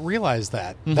 not realize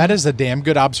that. That is a damn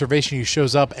good observation. He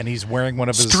shows up and he's wearing one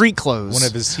of his Street clothes. one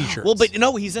of his t-shirts. Well, but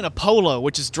no, he's in a polo,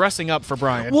 which is dressing up for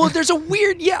Brian. Well, there's a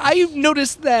weird. Yeah, I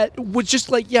noticed that was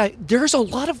just like there's a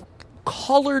lot of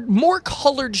more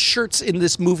colored shirts in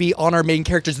this movie on our main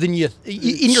characters than you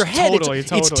in your head. It's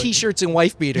Totally. t-shirts and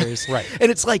wife beaters, Right.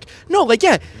 And it's like no, like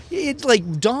yeah, it's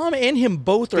like Dom and him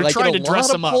both are They're like trying in a to dress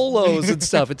lot them of up. polos and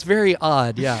stuff. It's very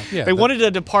odd. Yeah, Yeah, They wanted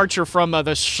a departure from the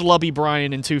schlubby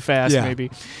Brian in Too Fast, Yeah. maybe.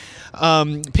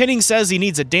 Penning says he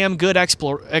needs a damn good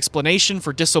explanation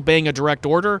for disobeying a direct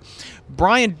order.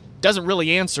 Brian doesn't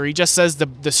really answer. He just says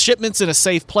the shipment's in a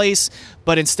safe place,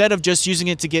 but instead of just using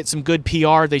it to get some good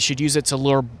PR, they should use it to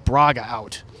lure Braga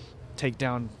out. Take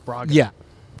down Braga. yeah.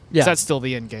 That's still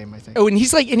the end game, I think. Oh, and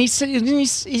he's like, and he's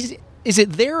is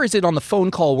it there? Or is it on the phone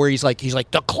call where he's like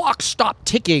the clock stopped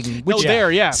ticking? Which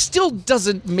yeah. still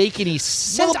doesn't make any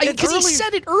sense Well, because he early-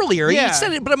 said it earlier. Yeah. He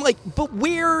said it, but I'm like, but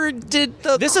where did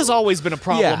the This has always been a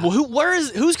problem. Yeah. Well,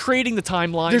 who's creating the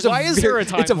timeline? There's a Why is very- there a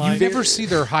it's a timeline? You never see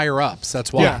their higher ups.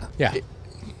 That's why. Yeah.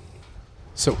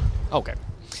 So Okay.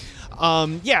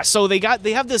 So they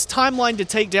have this timeline to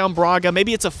take down Braga.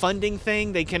 Maybe it's a funding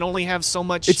thing. They can only have so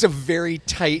much. It's a very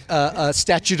tight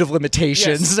statute of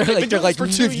limitations. Yes. They've been They're doing like,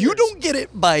 this for 2 if you years. don't get it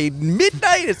by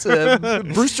midnight, it's a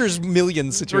Brewster's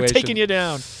Millions We're situation. taking you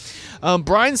down.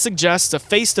 Brian suggests a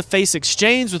face-to-face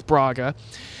exchange with Braga.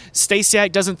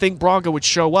 Stasiak doesn't think Braga would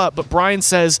show up, but Brian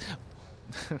says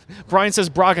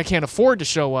Braga can't afford to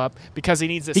show up because he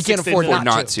needs. He can't afford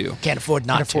not to. Can't afford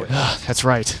not to. That's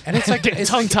right. and it's like Getting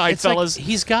tongue-tied, it's like fellas.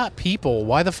 he's got people.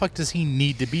 Why the fuck does he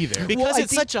need to be there? Because Well, I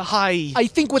it's think- such a high. I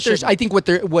think what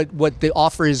the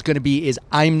offer is going to be is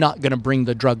I'm not going to bring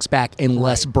the drugs back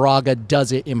unless Braga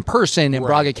does it in person, and Right.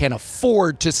 Braga can't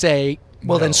afford to say,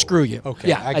 well, No. then screw you. Okay,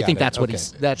 yeah, I I, think got it. that's what Okay.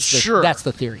 he's. That's Sure. that's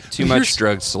the theory. Too much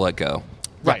drugs to let go.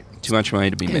 Right. Too much money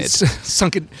to be made. It's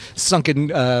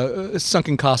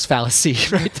sunken cost fallacy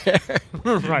right there.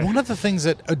 Right. One of the things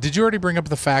that did you already bring up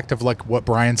the fact of like what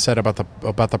Brian said about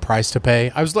the price to pay?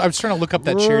 I was trying to look up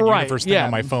that shared Right, universe thing yeah.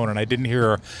 on my phone and I didn't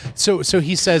hear. So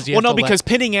he says you Well, have no, to let- because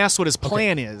Penning asked what his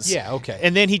plan is. Yeah, okay.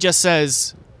 And then he just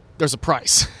says, "There's a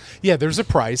price." yeah, there's a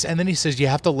price, and then he says you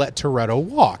have to let Toretto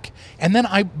walk. And then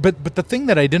but the thing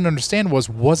that I didn't understand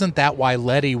wasn't that why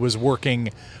Letty was working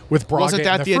with Braga Wasn't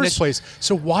that in the the first initi- place?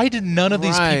 So why did none of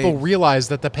these Right. people realize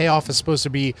that the payoff is supposed to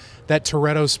be that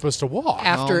Toretto's supposed to walk?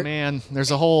 After- Oh man,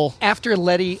 there's a whole. After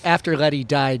Letty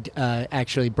died,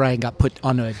 actually Brian got put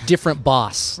on a different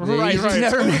boss. Right.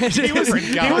 Never mind. He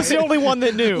was the only one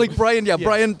that knew. Like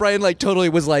Brian, Brian like totally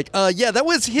was like, that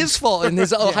was his fault, and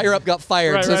his higher up got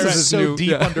fired. Right, so right, this right. is so new.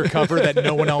 deep undercover that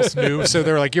no one else knew. So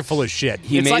they're like, "You're full of shit."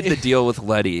 He It's made like- the deal with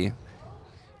Letty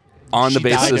on the She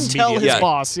died I can basis. tell his Yeah.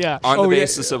 boss. Yeah. On Oh, the yeah.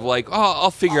 basis of like,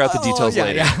 I'll figure out the details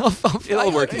later.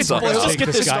 It'll work itself Let's out. just get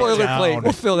Take this this guy boilerplate. down.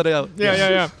 We'll fill it out.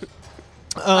 Yeah.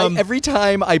 Every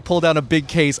time I pull down a big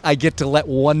case, I get to let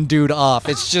one dude off.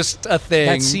 It's just a thing.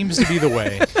 That seems to be the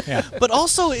way. Yeah. But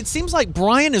also, it seems like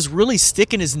Brian is really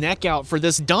sticking his neck out for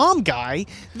this Dom guy.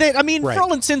 That I mean, Right. for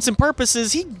all intents and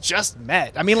purposes, he just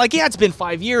met. I mean, like, yeah, it's been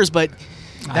 5 years, but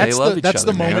That's love the each that's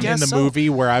other, the man. moment I in the guess so. movie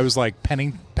where I was like,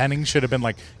 Penning should have been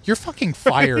like, "You're fucking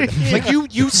fired." Like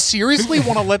you seriously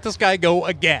want to let this guy go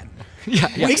again? yeah.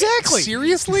 exactly.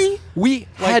 Seriously? We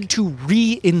had to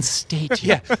reinstate you.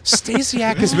 Yeah,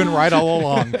 Stasiak has been right all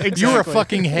along. You're a Exactly.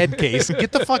 fucking head case.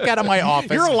 Get the fuck out of my office.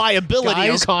 You're a liability,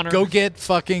 Guys, O'Connor. Go get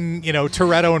fucking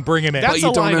Toretto and bring him in. That's But you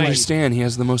a don't line item. understand. He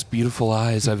has the most beautiful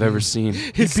eyes I've ever seen.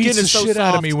 he His skin beats the is so shit out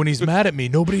of soft. me when he's mad at me.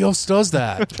 Nobody else does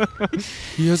that.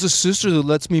 He has a sister that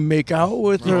lets me make out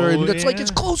with her, Oh, and that's like yeah.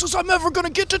 as close as I'm ever gonna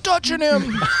get to touching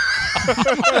him.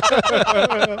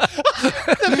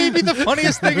 That may be the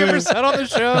funniest thing ever said on the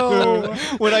show.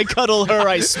 When I cuddle her,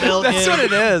 I smell That's him. what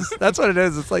it is. That's what it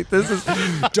is. It's like this is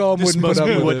Dom This wouldn't put must up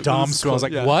be with what it. Dom This is smells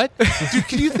like. yeah. What? Dude,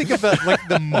 can you think of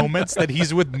the moments that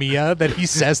he's with Mia that he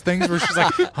says things where she's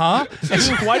like, "Huh?" And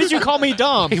she, Why did you call me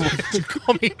Dom? "Why did you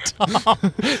call me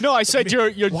Dom? No, I said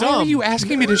you're Why dumb. are you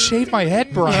asking me to shave my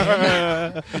head,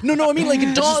 Brian?" No, I mean like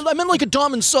a Dom. I meant like a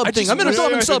Dom and sub thing. I meant a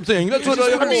Dom and sub thing. That's what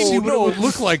I mean. See what it would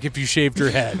look like if you shaved your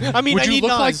head. I mean, would I you need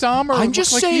look Nas. like Dom or I'm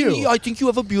just look like saying. you? I think you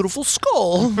have a beautiful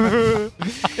skull.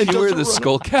 You wear the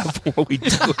skull cap while we do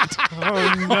it.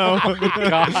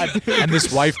 God. And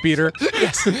this wife beater.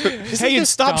 Yes. Hey, and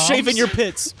stop shaving your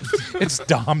pits. It's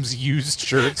Dom's used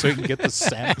shirt so he can get the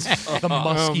scent, the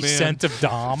musky man. scent of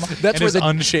Dom. That's and where his the.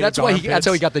 unshaved That's why. That's armpits.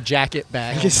 how he got the jacket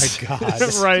back. Oh my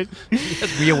God. Right.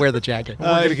 We wear the jacket. We're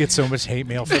gonna get so much hate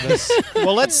mail for this.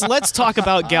 Well, let's talk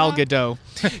about Gal Gadot.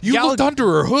 You Gal- looked under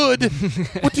her hood.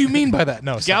 What do you mean by that?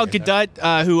 No, Gal sorry.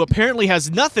 Gadot, who apparently has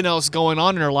nothing else else going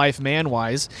on in her life,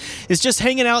 man-wise, is just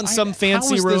hanging out in some fancy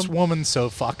How is room. this woman so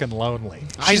fucking lonely?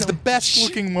 She's the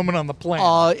best-looking woman on the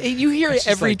planet. You hear it She's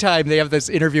every like- time they have this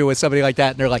interview with somebody like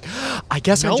that, and they're like, "I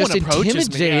guess No I'm just one approaches me.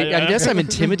 intimidating. Yeah. I guess I'm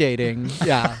intimidating."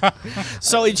 Yeah,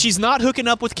 So she's not hooking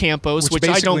up with Campos, which I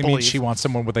basically don't means believe. she wants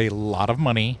someone with a lot of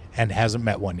money and hasn't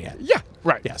met one yet. yeah.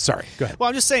 Right. Yeah, sorry. Go ahead. Well,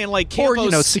 I'm just saying, like, Or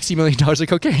Campos. $60 million of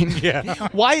cocaine. Yeah.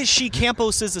 Why is she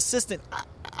Campos' assistant?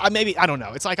 Maybe I don't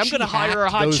know. It's like I'm She going to hire a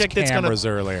hacked hot those chick that's going to. cameras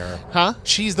earlier. Huh?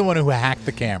 She's the one who hacked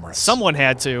the cameras. Someone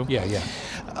had to. Yeah.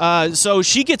 So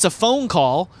she gets a phone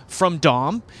call from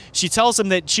Dom. She tells him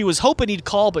that she was hoping he'd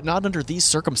call, but not under these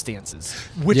circumstances.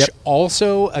 Which Yep.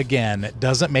 also, again,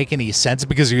 doesn't make any sense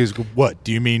because he goes, "What?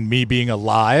 Do you mean me being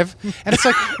alive?" And it's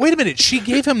like, wait a minute. She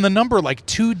gave him the number like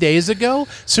 2 days ago,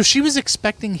 so she was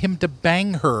expecting him to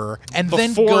bang her and then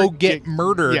Before go get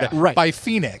murdered yeah. Right. by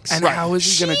Phoenix. And how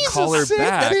is he going to call her She's a sick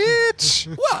back? bitch.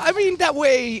 Well, I mean, that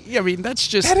way. I mean, that's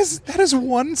just. That is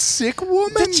one sick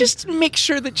woman. That just make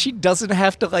sure that she doesn't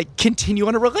have to like continue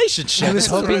on a relationship. I was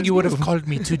hoping you would have called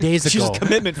me 2 days She's ago. a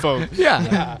commitment phone.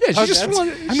 Yeah. She Oh, just that's-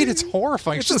 wanted. I mean, it's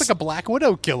horrifying. It's just like a Black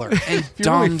Widow killer. And if you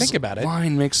Dom's really think about it.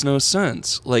 line makes no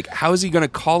sense. Like, how is he going to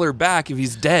call her back if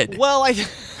he's dead? Well, I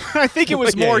think it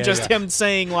was Yeah, more yeah, just yeah. him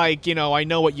saying, like, I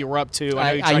know what you were up to.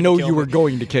 I know you were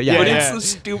going to kill. Yeah, but yeah. it's the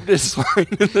stupidest line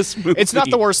in this movie. It's not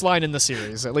the worst line in the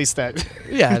series, at least that.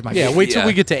 Yeah, it might Yeah, be. wait till Yeah.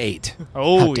 we get to 8.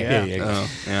 Oh, Yeah, yeah. yeah. Oh,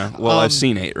 yeah. Well, I've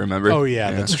seen 8, remember? Oh,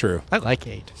 yeah, that's true. I like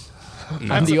 8.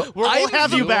 I'm we'll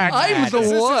have you back. I'm the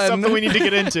This is one. something we need to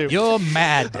get into. You're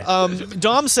mad.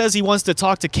 Dom says he wants to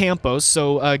talk to Campos,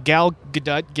 so Gal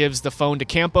Gadot gives the phone to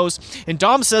Campos, and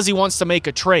Dom says he wants to make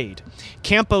a trade.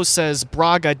 Campos says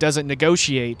Braga doesn't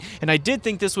negotiate, and I did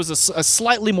think this was a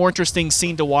slightly more interesting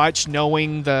scene to watch,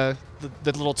 knowing the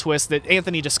little twist that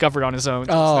Anthony discovered on his own.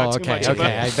 So Oh, it's not too okay, much of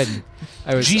okay.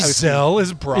 a- I was Giselle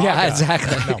is Braga. Yeah,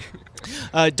 exactly.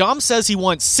 No. Dom says he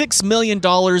wants $6 million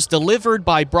delivered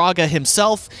by Braga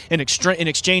himself in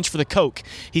exchange for the coke.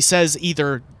 He says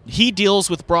either he deals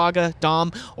with Braga,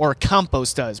 Dom, or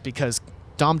Campos does, because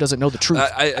Dom doesn't know the truth.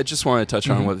 I just want to touch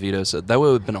on what Vito said. That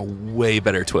would have been a way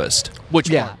better twist Which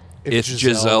Yeah. part? if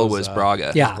Giselle was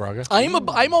Braga. Yeah, Braga.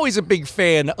 I'm always a big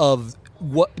fan of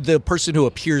what the person who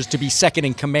appears to be second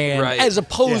in command, Right. as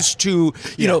opposed to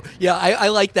I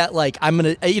like that, like I'm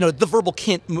gonna the verbal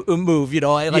Kint move.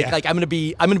 I like Yeah. like I'm gonna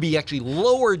be actually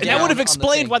lower down. And that would have on the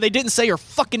explained thing. why they didn't say her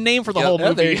fucking name for the whole Yeah,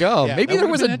 movie. there you go. Yeah, maybe that there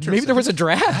would've was been a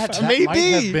draft. That might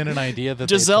Maybe. have been an idea that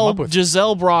they'd come up with.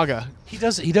 Giselle Braga. He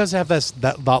does have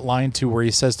that line too where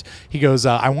he goes,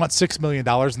 I want $6 million,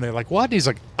 and they're like, what? And he's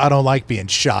like, I don't like being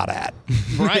shot at.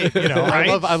 Right. I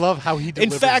right? love how he In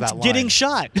delivers fact, that line. getting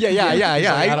shot. Yeah.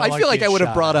 I don't I like feel like I being would have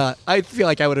shot brought at. I feel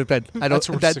like I would have been. I don't. That's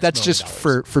worth That's $6 just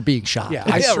million. for being shot. Yeah,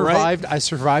 I Yeah, right. I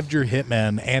survived your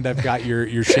hitman, and I've got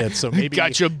your shit. So maybe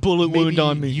Got your bullet maybe wound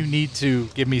on me. You need to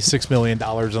give me $6 million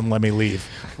and let me leave.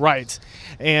 Right.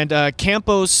 And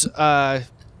Campos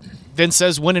then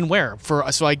says when and where.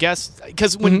 So I guess,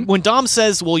 because when Dom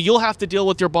says, well, you'll have to deal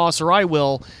with your boss or I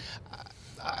will,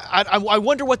 I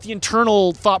wonder what the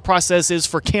internal thought process is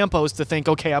for Campos to think,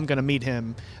 okay, I'm going to meet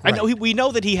him. I know we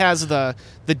know that he has the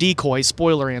decoy.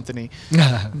 Spoiler, Anthony.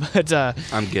 But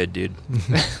I'm good, dude.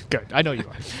 good. I know you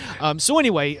are. So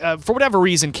anyway, for whatever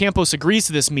reason, Campos agrees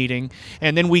to this meeting,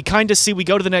 and then we kind of we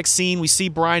go to the next scene. We see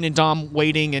Brian and Dom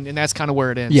waiting, and that's kind of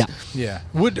where it ends. Yeah. Yeah.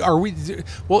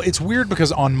 Well, it's weird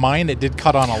because on mine it did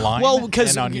cut on a line. Well,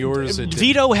 because and on yours it didn't.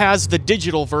 Vito has the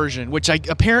digital version, which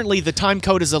apparently the time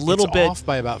code is a little It's bit off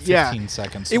by about 15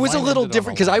 seconds. It was a Mine little ended on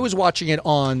different a because line. I was watching it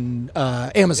on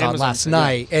Amazon last yeah.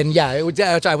 night, and I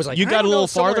was like, You I got don't a little know,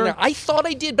 somewhere farther? in there. I thought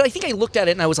I did, but I think I looked at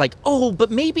it and I was like, oh,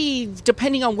 but maybe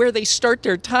depending on where they start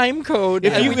their time code.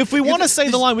 If we want to say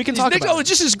the line, we can talk about Oh, it. it's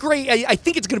just as great. I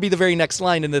think it's going to be the very next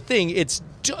line in the thing. It's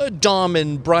Dom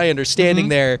and Brian are standing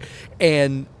there,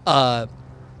 and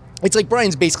it's like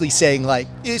Brian's basically saying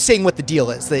what the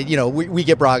deal is. That we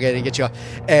get Braga and get you off,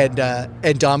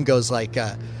 and Dom goes like,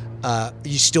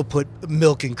 you still put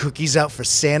milk and cookies out for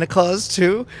Santa Claus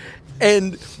too.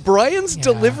 And Brian's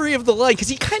delivery of the line, because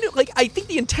he kind of I think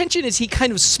the intention is he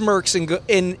kind of smirks and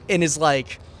is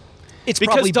like, it's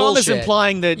because probably Dom bullshit. is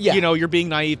implying that Yeah. you're being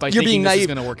naive by You're thinking being this naive, is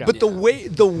going to work out. but the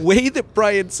way that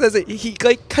Brian says it, he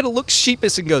kind of looks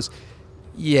sheepish and goes,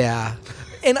 "Yeah."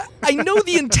 And I know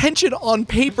the intention on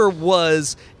paper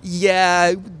was,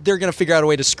 yeah, they're going to figure out a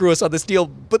way to screw us on this deal,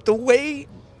 but the way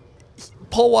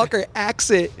Paul Walker acts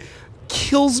it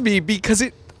kills me because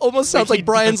it almost sounds He like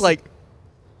Brian's does. like,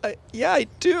 yeah, I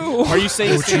do. Are you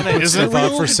saying Santa isn't Stuff out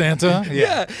real? for Santa?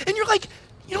 Yeah. And you're like,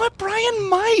 You know what? Brian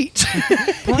might.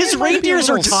 His reindeers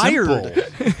are tired.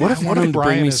 What if one of them bring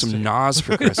Brian me is some too. Nas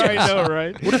for Christmas? I know,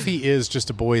 right? What if he is just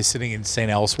a boy sitting in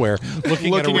St. Elsewhere,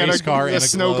 looking at a Looking at race a- car a and a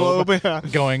snow globe, yeah.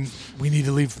 going, "We need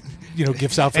to leave,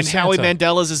 gifts out for And Santa." Howie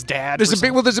Mandela's his dad. There's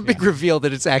or there's a big reveal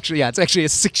that it's actually a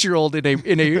 6-year-old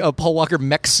in a Paul Walker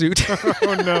mech suit. something.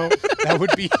 Oh no! That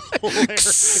would be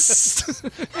hilarious.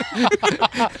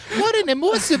 What an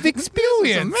immersive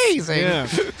experience! Amazing. Yeah.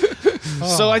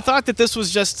 So I thought that this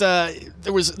was just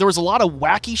there was a lot of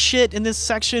wacky shit in this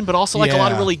section, but also like a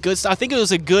lot of Yeah. really good stuff. I think it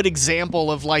was a good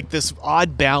example of like this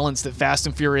odd balance that Fast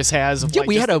and Furious has. Of, Yeah, like,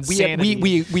 we just had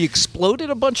insanity. we exploded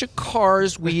a bunch of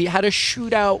cars. We had a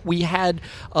shootout. We had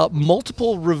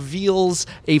multiple reveals.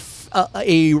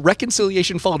 A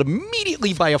reconciliation followed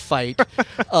immediately by a fight.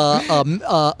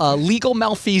 Legal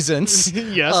malfeasance.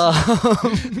 Yes.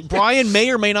 Brian may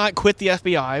or may not quit the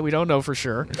FBI. We don't know for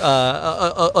sure.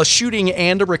 A shooting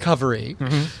and a recovery.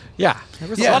 Yeah, there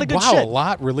was Yeah, a lot of good wow, shit. a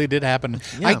lot really did happen.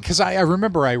 Yeah. Because I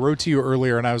remember I wrote to you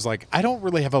earlier, and I was like, I don't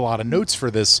really have a lot of notes for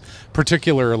this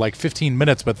particular 15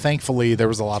 minutes, but thankfully there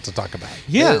was a lot to talk about.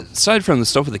 Yeah. Aside from the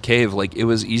stuff with the cave, it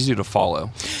was easy to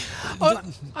follow.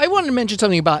 I wanted to mention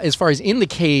something about as far as in the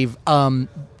cave.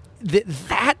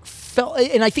 That felt,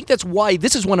 and I think that's why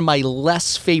this is one of my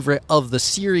less favorite of the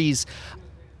series.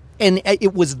 And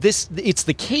it was this. It's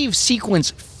the cave sequence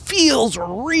feels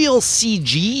real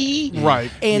CG, Right.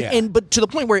 Yeah. But to the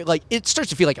point where it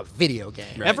starts to feel like a video game.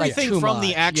 Right. Everything Like, too from the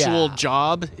much. actual Yeah.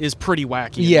 job is pretty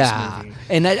wacky in Yeah, this movie.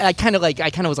 and I kind of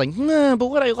was like, nah, but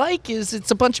what I like is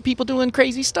it's a bunch of people doing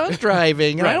crazy stunt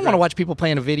driving, and I don't want to watch people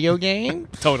playing a video game.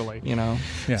 Totally. You know,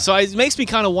 Yeah. So it makes me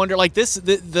kind of wonder, like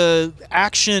the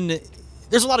action.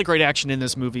 There's a lot of great action in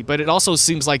this movie, but it also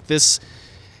seems like this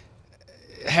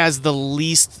has the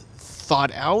least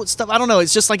thought out stuff. I don't know.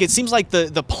 It's just like it seems like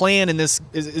the plan in this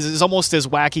is almost as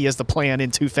wacky as the plan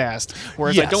in Too Fast,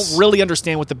 whereas I Yes. don't really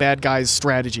understand what the bad guy's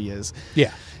strategy is.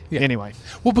 Yeah. Anyway,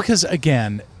 Well, because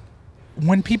again,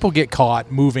 when people get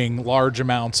caught moving large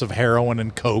amounts of heroin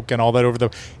and coke and all that over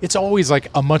it's always like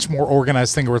a much more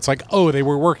organized thing where it's like, oh, they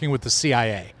were working with the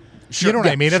CIA. You know what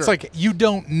I mean? It's like you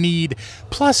don't need.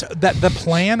 Plus, that the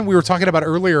plan we were talking about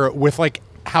earlier with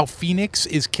how Phoenix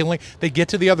is killing. They get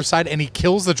to the other side and he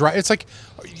kills the driver. It's like,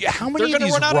 how many of gonna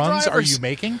these run out of runs are drivers. you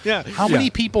making? Yeah. How many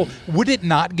people would it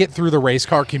not get through the race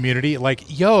car community?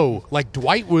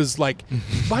 Dwight was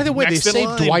by the way, Next they in saved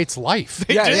line. Dwight's life.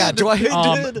 yeah,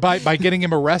 Dwight. By getting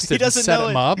him arrested He doesn't and set know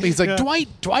him it. up. He's like, Yeah.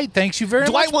 Dwight, thanks you very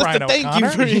Dwight much, wants to Brian thank you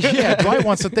O'Connor." for- yeah, Dwight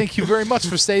wants to thank you very much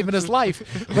for saving his life.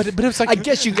 But it's like, I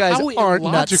guess you guys how aren't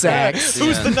illogical. nutsacks.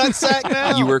 who's the nutsack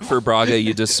now? You work for Braga,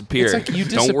 you disappear. It's like you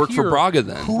Don't work for disappear. Braga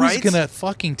then. Who's Right? gonna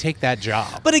fucking take that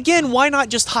job? But again, why not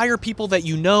just hire people that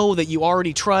you know, that you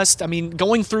already trust? I mean,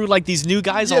 going through these new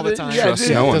guys all the time. Trust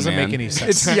it no one, doesn't man. make any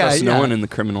sense. Trust no one in the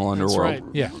criminal underworld. right.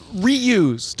 Yeah.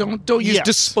 Reuse. Don't use Yes.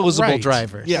 disposable Right.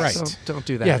 drivers. Yes. Right. Don't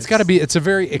do that. Yeah, it's got to be. It's a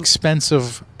very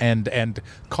expensive and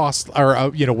cost or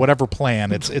whatever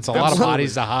plan. It's a lot of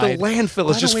bodies to hide. The landfill is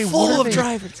By the just way, full what are of they-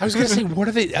 drivers. I was going to say, what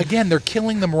are they? Again, they're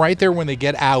killing them right there when they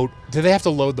get out. Do they have to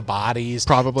load the bodies?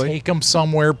 Probably. Take them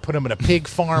somewhere, put them in a pig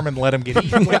farm, and let them get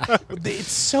eaten.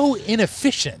 It's so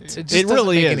inefficient. It just It doesn't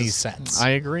really make is. any sense. I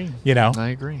agree. You know? I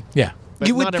agree. Yeah. But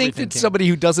You would not think everything that can. somebody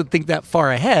who doesn't think that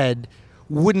far ahead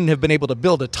wouldn't have been able to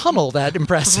build a tunnel that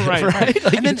impressive, Right. right?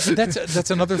 Like, And then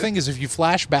that's another thing is if you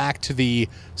flash back to the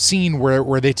scene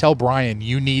where they tell Brian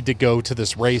you need to go to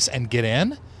this race and get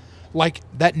in,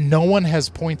 that no one has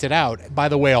pointed out. By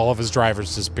the way, all of his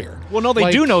drivers disappear. Well, no, they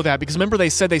Like, do know that because remember they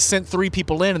said they sent 3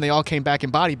 people in and they all came back in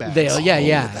body bags.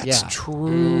 That's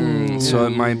true. So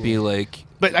it might be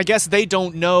But I guess they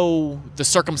don't know the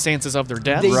circumstances of their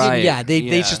death. They, Right. they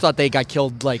Yeah. just thought they got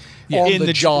killed on In the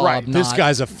the- job. right. This not-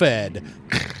 guy's a Fed.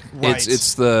 Right.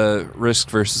 it's the risk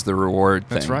versus the reward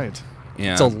thing. That's right.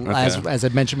 Yeah. So okay. as I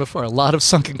mentioned before, a lot of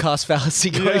sunken cost fallacy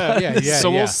going on. Yeah, so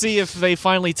yeah. we'll see if they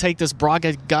finally take this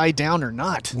Braga guy down or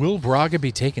not. Will Braga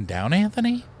be taken down,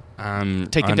 Anthony? I'm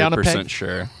Taking down a 100% peg?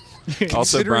 sure.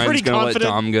 Also, Pretty Brian's going to let confident.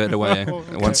 Dom get away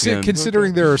once again.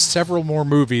 Considering there are several more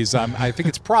movies, I think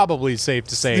it's probably safe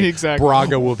to say Exactly.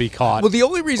 Braga will be caught. Well, the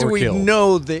only reason or we killed.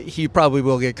 know that he probably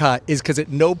will get caught is because at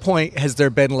no point has there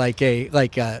been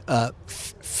a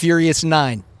Furious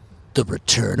 9, the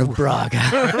return of Braga.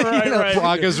 right.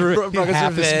 Braga's, Braga's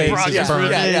half his face Braga's is burned.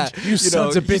 revenge. You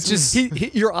sons of he's bitches.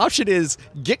 just- your option is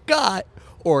get got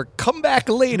or come back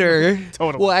later.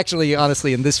 Totally. Well, actually,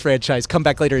 honestly, in this franchise, come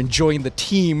back later and join the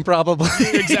team, probably.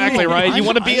 Exactly right. You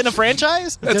want to be in a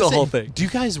franchise? That's Does the whole it- thing. Do you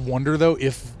guys wonder though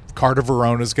if Carter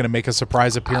Verona is going to make a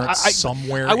surprise appearance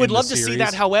somewhere? I would in love the to see series?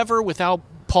 that. However, without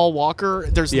Paul Walker.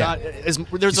 There's Yeah. not as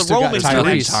there's You a still got Roman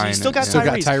Tyrese. You still got Still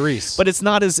got Tyrese. Tyrese. But it's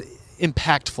not as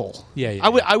impactful. Yeah, yeah,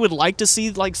 I would like to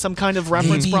see like some kind of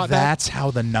reference Maybe brought back. that's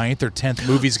how the 9th or 10th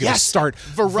movie's going to Yes. start.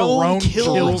 Verone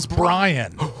kills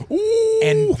Brian.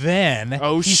 And then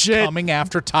Oh, he's shit. coming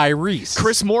after Tyrese.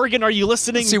 Chris Morgan, are you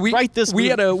listening? See, Write this. me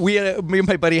and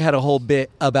my buddy had a whole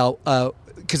bit about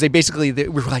because we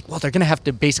were like, well, they're gonna have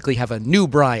to basically have a new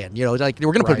Brian, like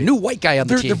we're gonna put a Right. new white guy on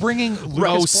the They're team. bringing Oh,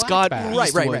 Lucas Black Scott. back.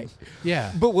 Right.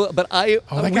 Yeah. But I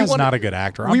Oh, that we guy's wanted- not a good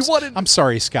actor. we wanted- I'm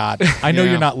sorry, Scott. I know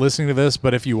Yeah. you're not listening to this,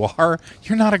 but if you are,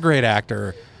 you're not a great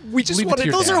actor. We just Leave it wanted to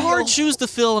your Those dad. are hard shoes to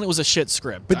fill, and it was a shit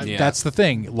script. But Yeah. that's the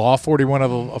thing. Law 41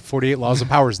 of 48 Laws of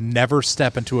Powers never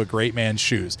step into a great man's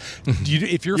shoes.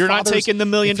 If You're not taking the $1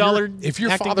 million If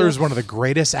your acting father is deal? one of the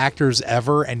greatest actors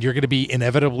ever, and you're going to be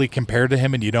inevitably compared to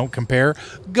him, and you don't compare,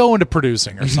 go into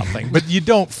producing or something. But you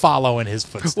don't follow in his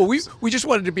footsteps. Well, we just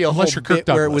wanted to be a Unless whole you're Kirk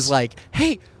bit where it Douglas. was like,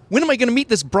 hey. When am I going to meet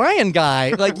this Brian guy?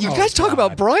 Like you Oh, guys talk God.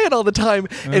 about Brian all the time,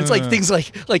 and it's like things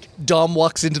like Dom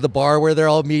walks into the bar where they're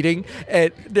all meeting,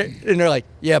 and they're like,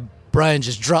 yeah. Brian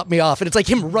just dropped me off, and it's like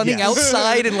him running Yes.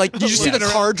 outside, and like you just see the Yes.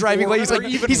 car driving away. He's Or like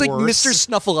even Mr. worse.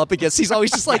 Snuffleupagus. He's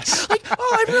always just like, oh,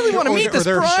 I really want to meet this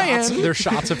there are Brian. There are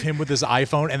shots of him with his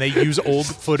iPhone, and they use old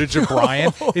footage of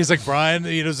Brian. He's like, Brian,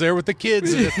 is there with the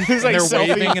kids. And, like they're selfie.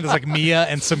 waving, and it's like Mia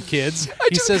and some kids.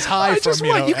 He says hi I from, just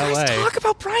want you guys LA. talk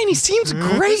about Brian. He seems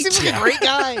great. He seems like a great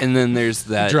guy. And then there's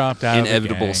that Dropped out of the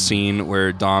inevitable gang. scene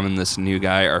where Dom and this new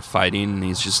guy are fighting, and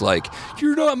he's just like,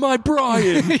 "You're not my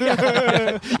Brian."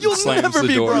 You'll Slams never the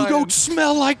be door. Brian. You don't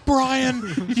smell like Brian.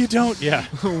 You don't. Yeah.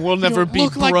 We'll You never don't be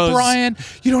look like bros. Brian.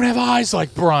 You don't have eyes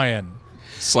like Brian.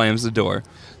 Slams the door.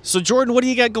 So Jordan, what do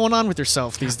you got going on with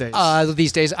yourself these days?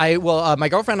 These days, my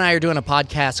girlfriend and I are doing a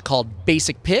podcast called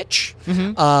Basic Pitch,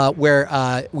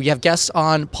 where we have guests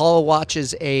on. Paula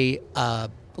watches a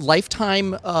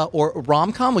Lifetime or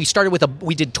rom-com.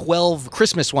 We did 12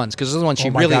 Christmas ones because those are the ones she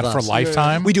Oh my really God, loves. for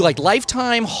Lifetime? We do like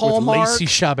Lifetime, With Hallmark. Lacey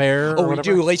Chabert. Oh, we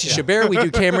do Lacey Chabert. We do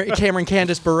Cameron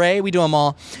Candace Bure. We do them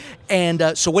all.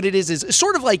 And so what it is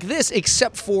sort of like this,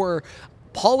 except for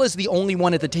Paula's the only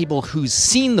one at the table who's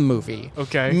seen the movie.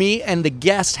 Okay. Me and the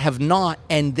guest have not,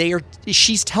 and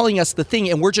she's telling us the thing,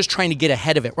 and we're just trying to get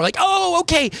ahead of it. We're like, oh,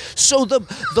 okay, so the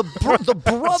brother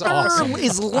awesome.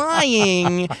 is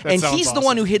lying, and sounds he's the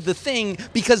one who hid the thing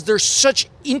because there's such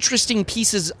interesting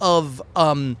pieces of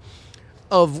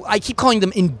I keep calling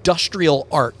them industrial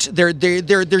art.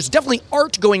 There's definitely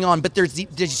art going on, but there's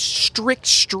these strict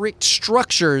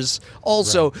structures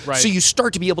also. Right. So you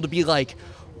start to be able to be like,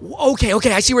 okay,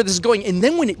 I see where this is going. And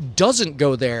then when it doesn't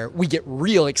go there, we get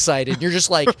real excited. You're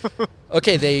just like,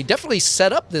 okay, they definitely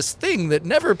set up this thing that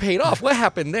never paid off. What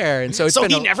happened there? And so it's so been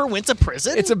he never went to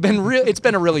prison? It's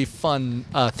been a really fun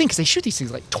thing because they shoot these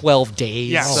things like 12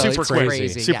 days. Yeah, so super it's quick.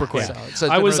 crazy. Super Yeah, quick. so it's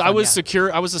been I was really fun,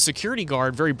 yeah. I was a security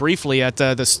guard very briefly at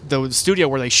the studio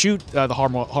where they shoot the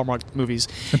Hallmark movies.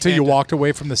 Until you And, walked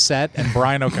away from the set and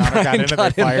Brian O'Connor got in and they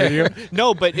got in fired you.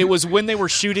 No, but it was when they were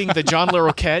shooting the John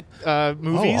LaRoquette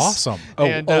movies. Oh, awesome.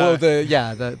 And,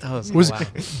 that was Was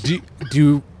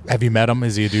have you met him?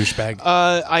 Is he a douchebag?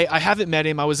 I haven't met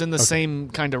him. I was in the same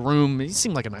kind of room. He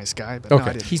seemed like a nice guy, but no, Okay.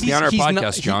 I didn't. Be on our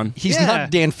podcast, John. He's Yeah.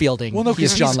 not Dan Fielding. Well, no,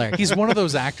 he's because John Larry. he's one of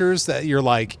those actors that you're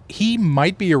like, he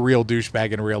might be a real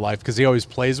douchebag in real life because he always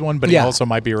plays one, but he Yeah. also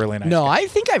might be a really nice No, guy. I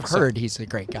think I've heard he's a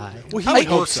great guy. Well, I he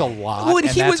hope works so. a lot, Well, and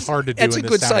he that's was, hard to do That's in a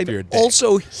this good town if sign. you're a dick.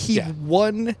 Also, he Yeah.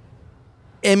 won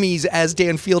Emmys as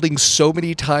Dan Fielding so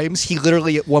many times. He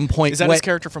literally at one point Is that went, his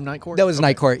character from Night Court? That was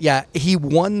Night Court. Yeah, he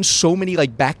won so many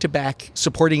like back-to-back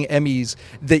supporting Emmys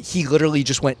that he literally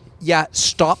just went, "Yeah,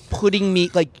 stop putting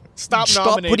me Stop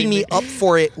nominating putting me me." up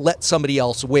for it. Let somebody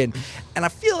else win." And I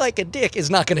feel like a dick is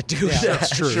not going to do that.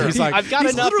 that's true. Sure. He's like, I've got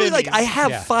He's enough literally like, Emmys. I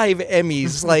have Yeah. 5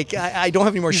 Emmys. Like, I don't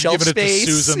have any more shelf Giving it to space.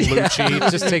 Susan Yeah.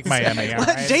 Lucci. Just take my Emmy. All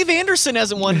right? Dave Anderson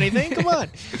hasn't won anything. Come on.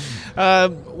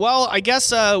 Well, I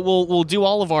guess we'll do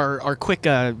all of our quick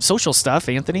social stuff.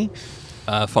 Anthony,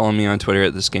 Follow me on Twitter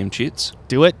at This Game Cheats.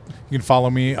 do it. You can follow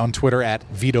me on Twitter at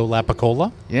Vito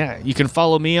Lapicola. Yeah, you can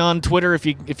follow me on Twitter if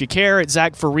you care at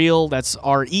Zach for Real. That's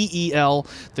REEL.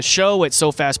 The show at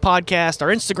So Fast Podcast. Our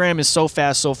Instagram is So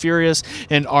Fast So Furious,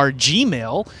 and our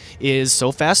Gmail is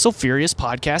So Fast So Furious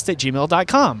Podcast at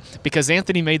gmail.com. Because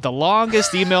Anthony made the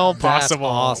longest email possible.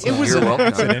 awesome. It was You're welcome.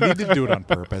 I didn't need to do it on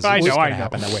purpose. I It was know, gonna I know.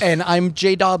 happen that way. And I'm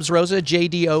J Dobbs Rosa,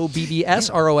 JDOBBS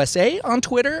ROSA on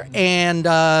Twitter, and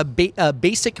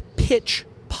Basic Pitch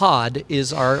Pod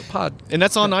is our pod. And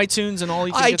that's on iTunes and all.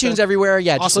 You can get iTunes that? everywhere.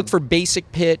 Yeah, just Awesome. look for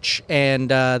Basic Pitch, and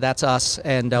that's us.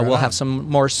 And we'll have some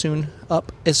more soon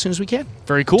up as soon as we can.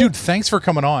 Very cool. Dude, thanks for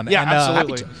coming on. Yeah, and,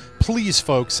 absolutely. Please,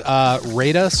 folks,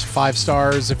 rate us 5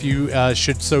 stars if you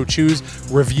should so choose.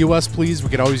 Review us, please. We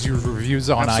could always use reviews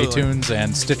on Absolutely. iTunes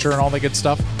and Stitcher and all that good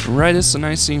stuff. Write us a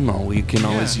nice email. We can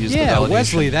always use the Yeah, validation.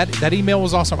 Wesley, that email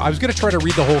was awesome. I was going to try to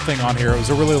read the whole thing on here. It was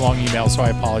a really long email, so I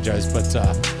apologize. But,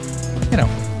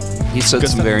 He said Good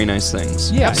some stuff. very nice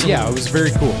things. yeah, it was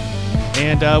very cool.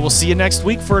 And we'll see you next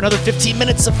week for another 15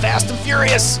 minutes of Fast and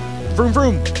Furious. Vroom,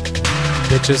 vroom.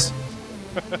 Bitches.